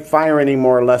great fire any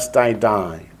more, lest I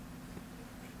die.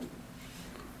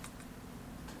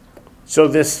 So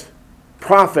this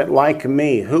prophet like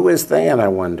me, who is that, I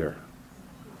wonder?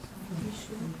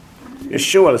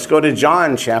 Yeshua. Let's go to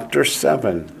John chapter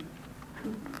 7.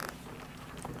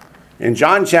 In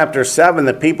John chapter 7,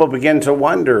 the people begin to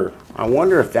wonder, I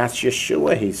wonder if that's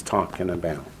Yeshua he's talking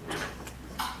about.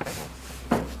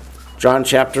 John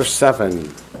chapter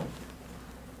 7.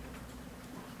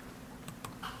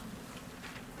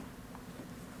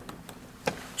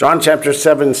 John chapter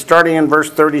 7, starting in verse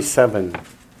 37.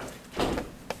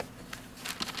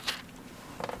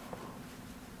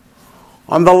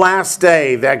 On the last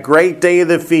day, that great day of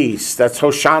the feast, that's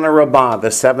Hoshana Rabbah, the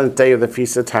 7th day of the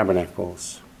Feast of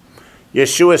Tabernacles,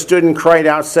 Yeshua stood and cried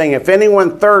out, saying, "If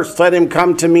anyone thirsts, let him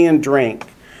come to me and drink.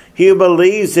 He who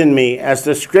believes in me, as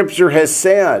the scripture has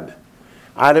said,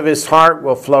 out of his heart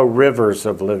will flow rivers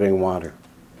of living water."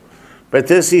 But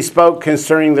this he spoke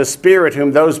concerning the Spirit,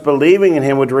 whom those believing in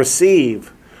him would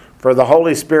receive. For the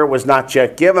Holy Spirit was not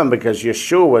yet given, because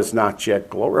Yeshua was not yet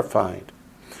glorified.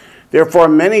 Therefore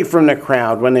many from the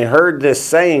crowd, when they heard this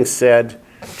saying, said,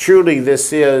 "Truly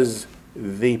this is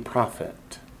the prophet."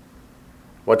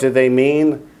 What did they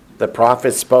mean? The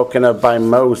prophet spoken of by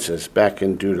Moses back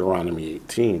in Deuteronomy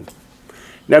 18.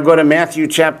 Now go to Matthew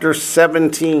chapter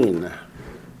 17.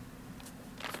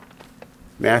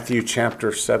 Matthew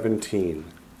chapter 17.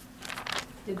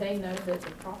 Did they know that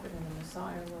the prophet and the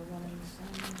Messiah were one and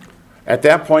the same? At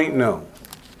that point, no.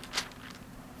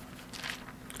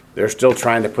 They're still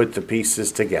trying to put the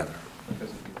pieces together. Because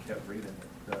if you kept reading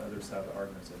it, the other side of the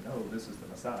argument said, no, this is the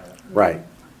Messiah. Right.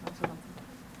 That's what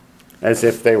As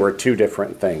if they were two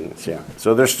different things, yeah.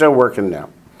 So they're still working now.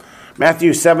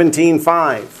 Matthew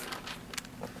 17:5.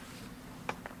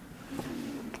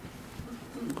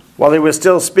 While he was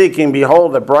still speaking,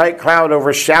 behold, a bright cloud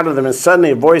overshadowed them, and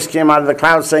suddenly a voice came out of the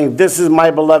cloud saying, "This is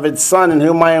my beloved Son, in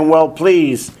whom I am well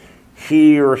pleased.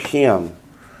 Hear him."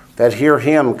 That "hear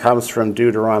him" comes from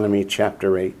Deuteronomy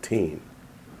chapter 18.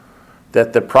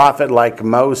 That the prophet, like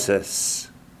Moses,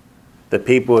 the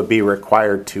people would be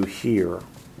required to hear.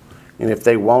 And if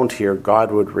they won't hear,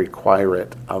 God would require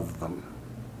it of them.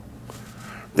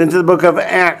 Then to the book of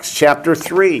Acts chapter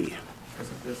 3.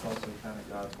 Isn't this also kind of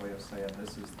God's way of saying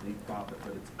this is the prophet,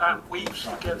 but it's... That weaves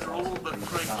together all the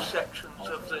three sections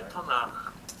of the Tanakh.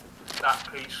 That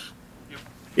piece. You've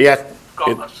Yes,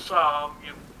 got a psalm,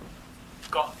 you've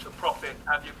got a prophet,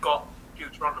 and you've got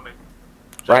Deuteronomy.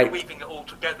 So Right. you're weaving it all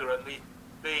together, and the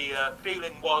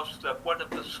feeling was that one of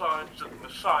the signs of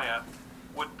Messiah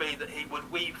would be that he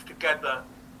would weave together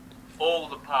all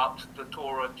the parts of the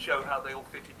Torah and show how they all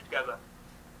fitted together.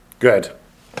 good.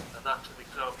 And that's an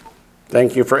example.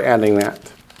 Thank you for adding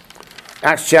that.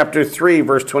 Acts chapter 3,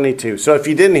 verse 22. So if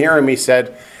you didn't hear him, he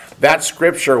said, that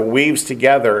scripture weaves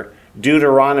together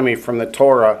Deuteronomy from the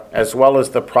Torah, as well as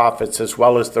the prophets, as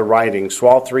well as the writings. So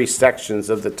all three sections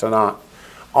of the Tanakh,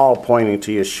 all pointing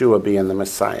to Yeshua being the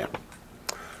Messiah.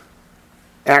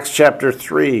 Acts chapter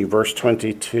 3, verse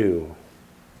 22.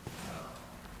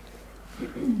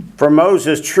 For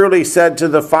Moses truly said to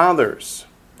the fathers,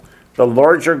 "The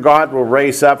Lord your God will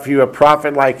raise up for you a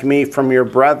prophet like me from your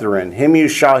brethren. Him you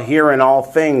shall hear in all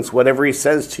things, whatever he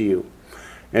says to you.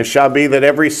 And it shall be that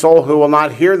every soul who will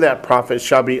not hear that prophet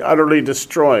shall be utterly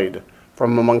destroyed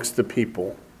from amongst the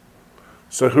people."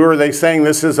 So who are they saying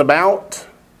this is about?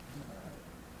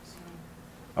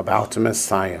 About the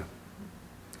Messiah.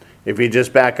 If you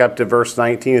just back up to verse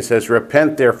 19, it says,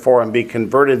 "Repent therefore and be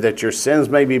converted, that your sins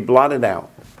may be blotted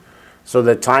out, so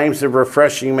that times of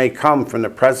refreshing may come from the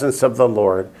presence of the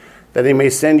Lord, that he may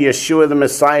send Yeshua the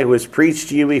Messiah, who is preached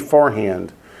to you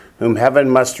beforehand, whom heaven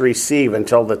must receive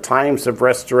until the times of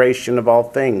restoration of all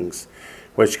things,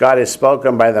 which God has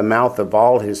spoken by the mouth of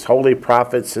all his holy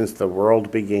prophets since the world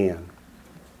began."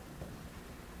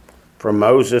 For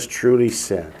Moses truly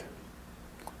said.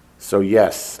 So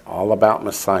yes, all about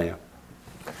Messiah.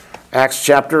 Acts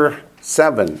chapter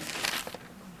 7,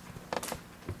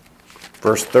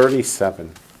 verse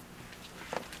 37.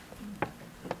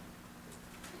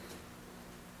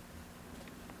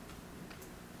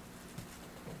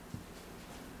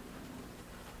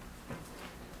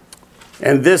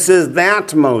 "And this is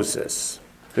that Moses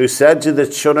who said to the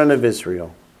children of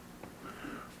Israel,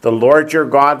 'The Lord your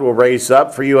God will raise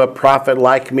up for you a prophet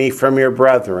like me from your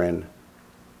brethren.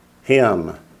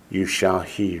 Him you shall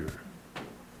hear.'"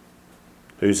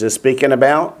 Who's this speaking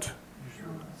about?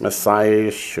 Messiah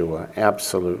Yeshua,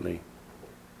 absolutely.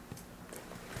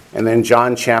 And then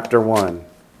John chapter 1.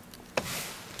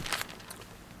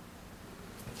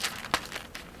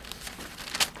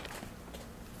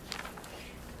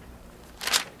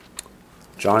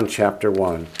 John chapter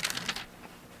 1,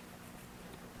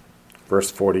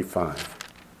 verse 45.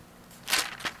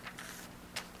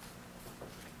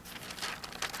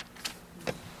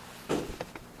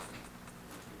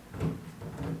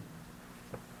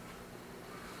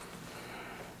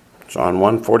 John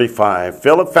 1:45.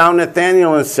 Philip found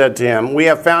Nathanael and said to him, "We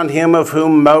have found him of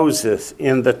whom Moses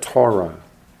in the Torah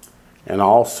and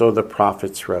also the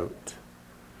prophets wrote,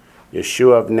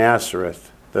 Yeshua of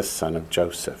Nazareth, the son of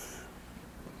Joseph,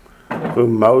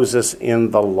 whom Moses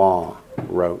in the law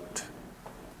wrote."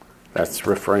 That's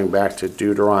referring back to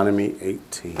Deuteronomy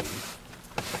 18.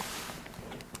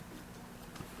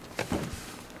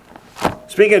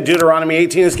 Speaking of Deuteronomy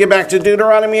 18, let's get back to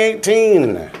Deuteronomy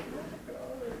 18.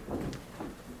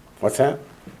 What's that?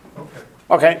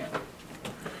 Okay.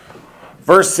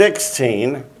 Verse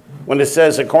 16, when it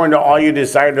says, according to all you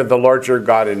desired of the Lord your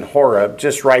God in Horeb,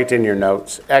 just write in your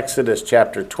notes, Exodus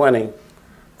chapter 20,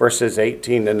 verses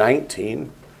 18 to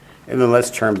 19, and then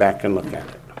let's turn back and look at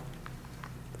it.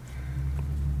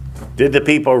 Did the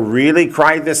people really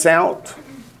cry this out?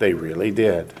 They really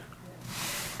did.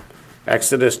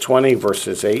 Exodus 20,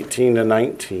 verses 18 to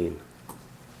 19.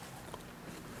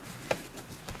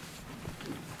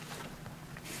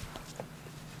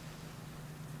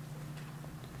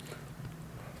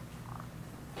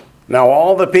 Now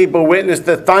all the people witnessed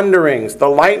the thunderings, the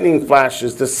lightning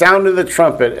flashes, the sound of the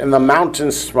trumpet, and the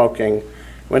mountains smoking.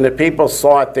 When the people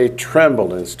saw it, they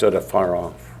trembled and stood afar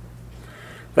off.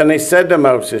 Then they said to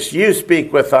Moses, you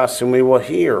speak with us, and we will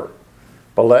hear.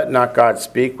 But let not God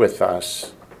speak with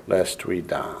us, lest we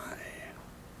die.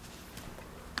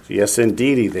 Yes,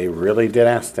 indeedy, they really did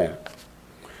ask that.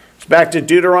 It's back to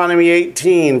Deuteronomy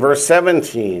 18, verse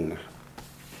 17.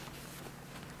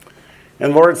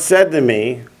 And the Lord said to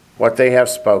me, what they have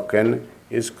spoken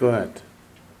is good.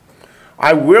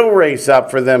 I will raise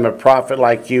up for them a prophet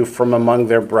like you from among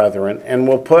their brethren, and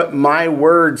will put my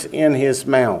words in his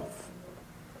mouth.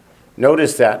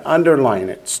 Notice that, underline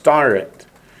it, star it.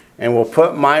 And will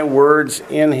put my words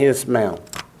in his mouth.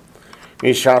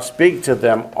 He shall speak to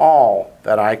them all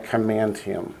that I command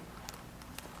him.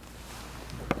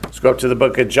 Let's go up to the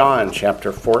book of John,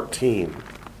 chapter 14.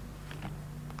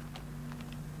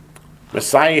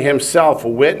 Messiah himself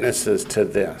witnesses to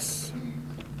this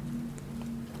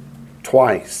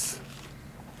twice.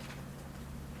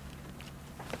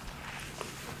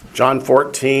 John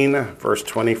 14, verse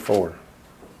 24.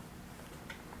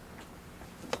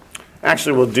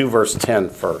 Actually, we'll do verse 10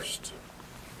 first,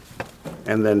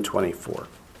 and then 24.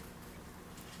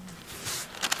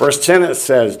 Verse 10, it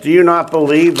says, do you not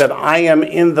believe that I am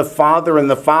in the Father and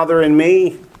the Father in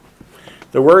me?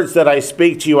 The words that I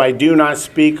speak to you, I do not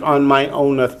speak on my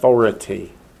own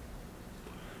authority,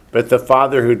 but the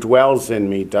Father who dwells in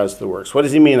me does the works. What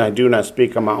does he mean, I do not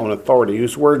speak on my own authority?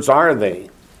 Whose words are they?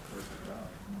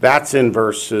 That's in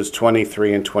verses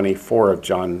 23 and 24 of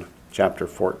John chapter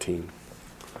 14.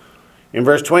 In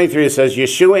verse 23, it says,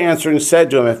 Yeshua answered and said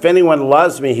to him, if anyone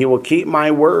loves me, he will keep my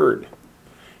word,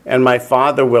 and my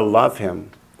Father will love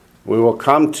him. We will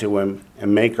come to him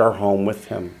and make our home with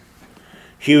him.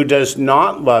 He who does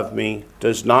not love me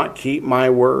does not keep my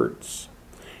words.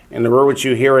 And the word which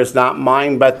you hear is not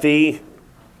mine, but the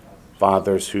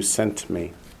Father's who sent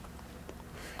me.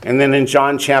 And then in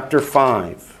John chapter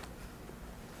 5,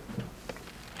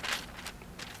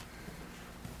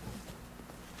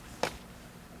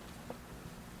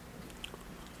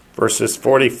 verses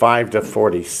 45 to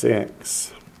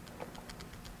 46.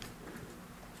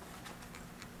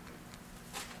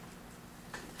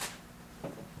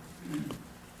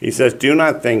 He says, do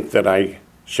not think that I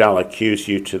shall accuse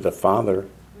you to the Father.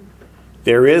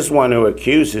 There is one who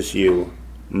accuses you,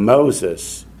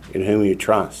 Moses, in whom you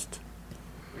trust.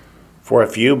 For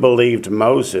if you believed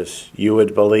Moses, you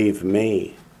would believe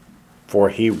me, for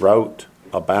he wrote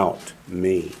about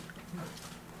me.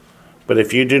 But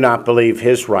if you do not believe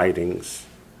his writings,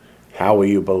 how will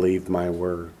you believe my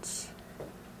words?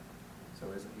 So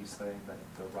isn't he saying that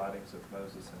the writings of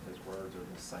Moses and his words are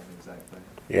the same exact thing?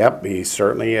 Yep, he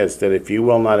certainly is. That if you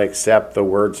will not accept the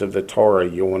words of the Torah,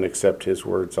 you won't accept his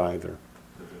words either.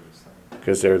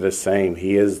 Because they're the same.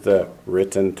 He is the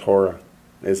written Torah,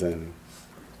 isn't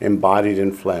embodied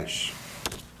in flesh.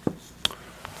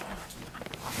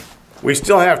 We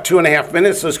still have 2.5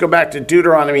 minutes. Let's go back to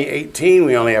Deuteronomy 18.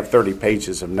 We only have 30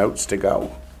 pages of notes to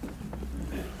go.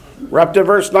 We're up to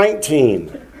verse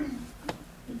 19.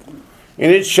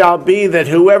 And it shall be that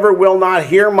whoever will not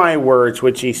hear my words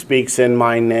which he speaks in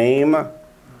my name,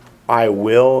 I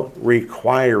will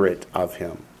require it of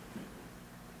him.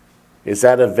 Is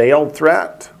that a veiled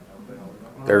threat?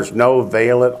 There's no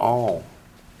veil at all.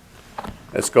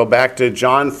 Let's go back to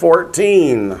John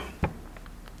 14.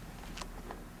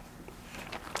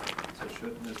 So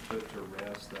shouldn't this put to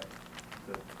rest that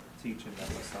the teaching that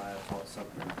Messiah taught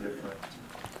something different?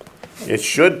 It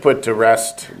should put to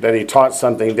rest that he taught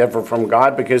something different from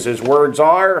God, because his words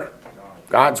are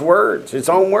God's words, his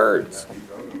own words. He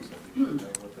wrote them, so he should know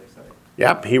what they say.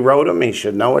 Yep, he wrote them. He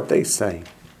should know what they say.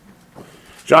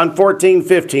 John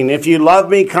 14:15. If you love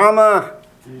me,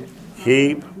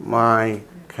 keep my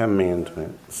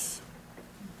commandments.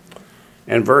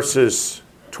 And verses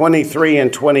 23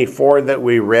 and 24 that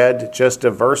we read just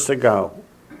a verse ago.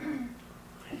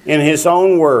 In his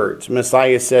own words,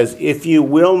 Messiah says, if you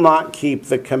will not keep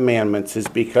the commandments, it's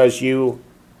because you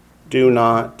do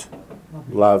not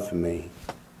love me.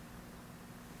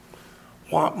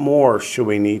 What more should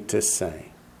we need to say?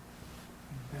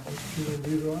 That was true in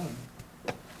Deuteronomy.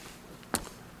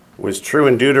 It was true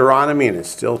in Deuteronomy and it's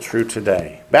still true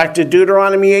today. Back to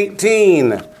Deuteronomy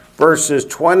 18, verses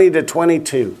 20 to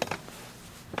 22.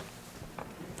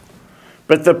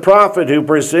 But the prophet who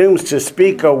presumes to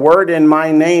speak a word in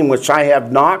my name, which I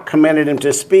have not commanded him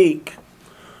to speak,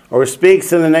 or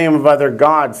speaks in the name of other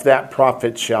gods, that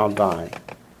prophet shall die.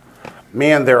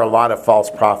 Man, there are a lot of false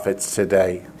prophets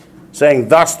today, saying,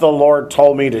 thus the Lord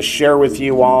told me to share with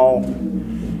you all.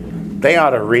 They ought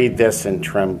to read this and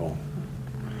tremble.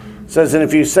 It says, and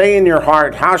if you say in your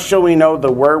heart, how shall we know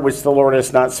the word which the Lord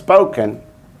has not spoken?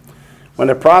 When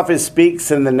a prophet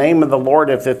speaks in the name of the Lord,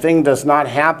 if the thing does not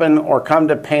happen or come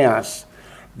to pass,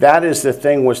 that is the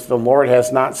thing which the Lord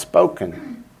has not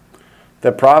spoken.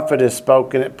 The prophet has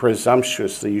spoken it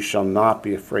presumptuously. You shall not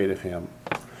be afraid of him.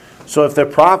 So if the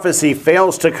prophecy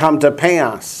fails to come to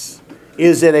pass,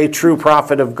 is it a true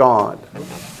prophet of God?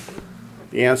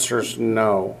 The answer is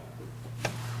no.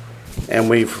 And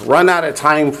we've run out of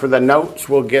time for the notes.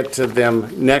 We'll get to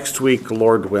them next week,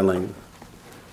 Lord willing.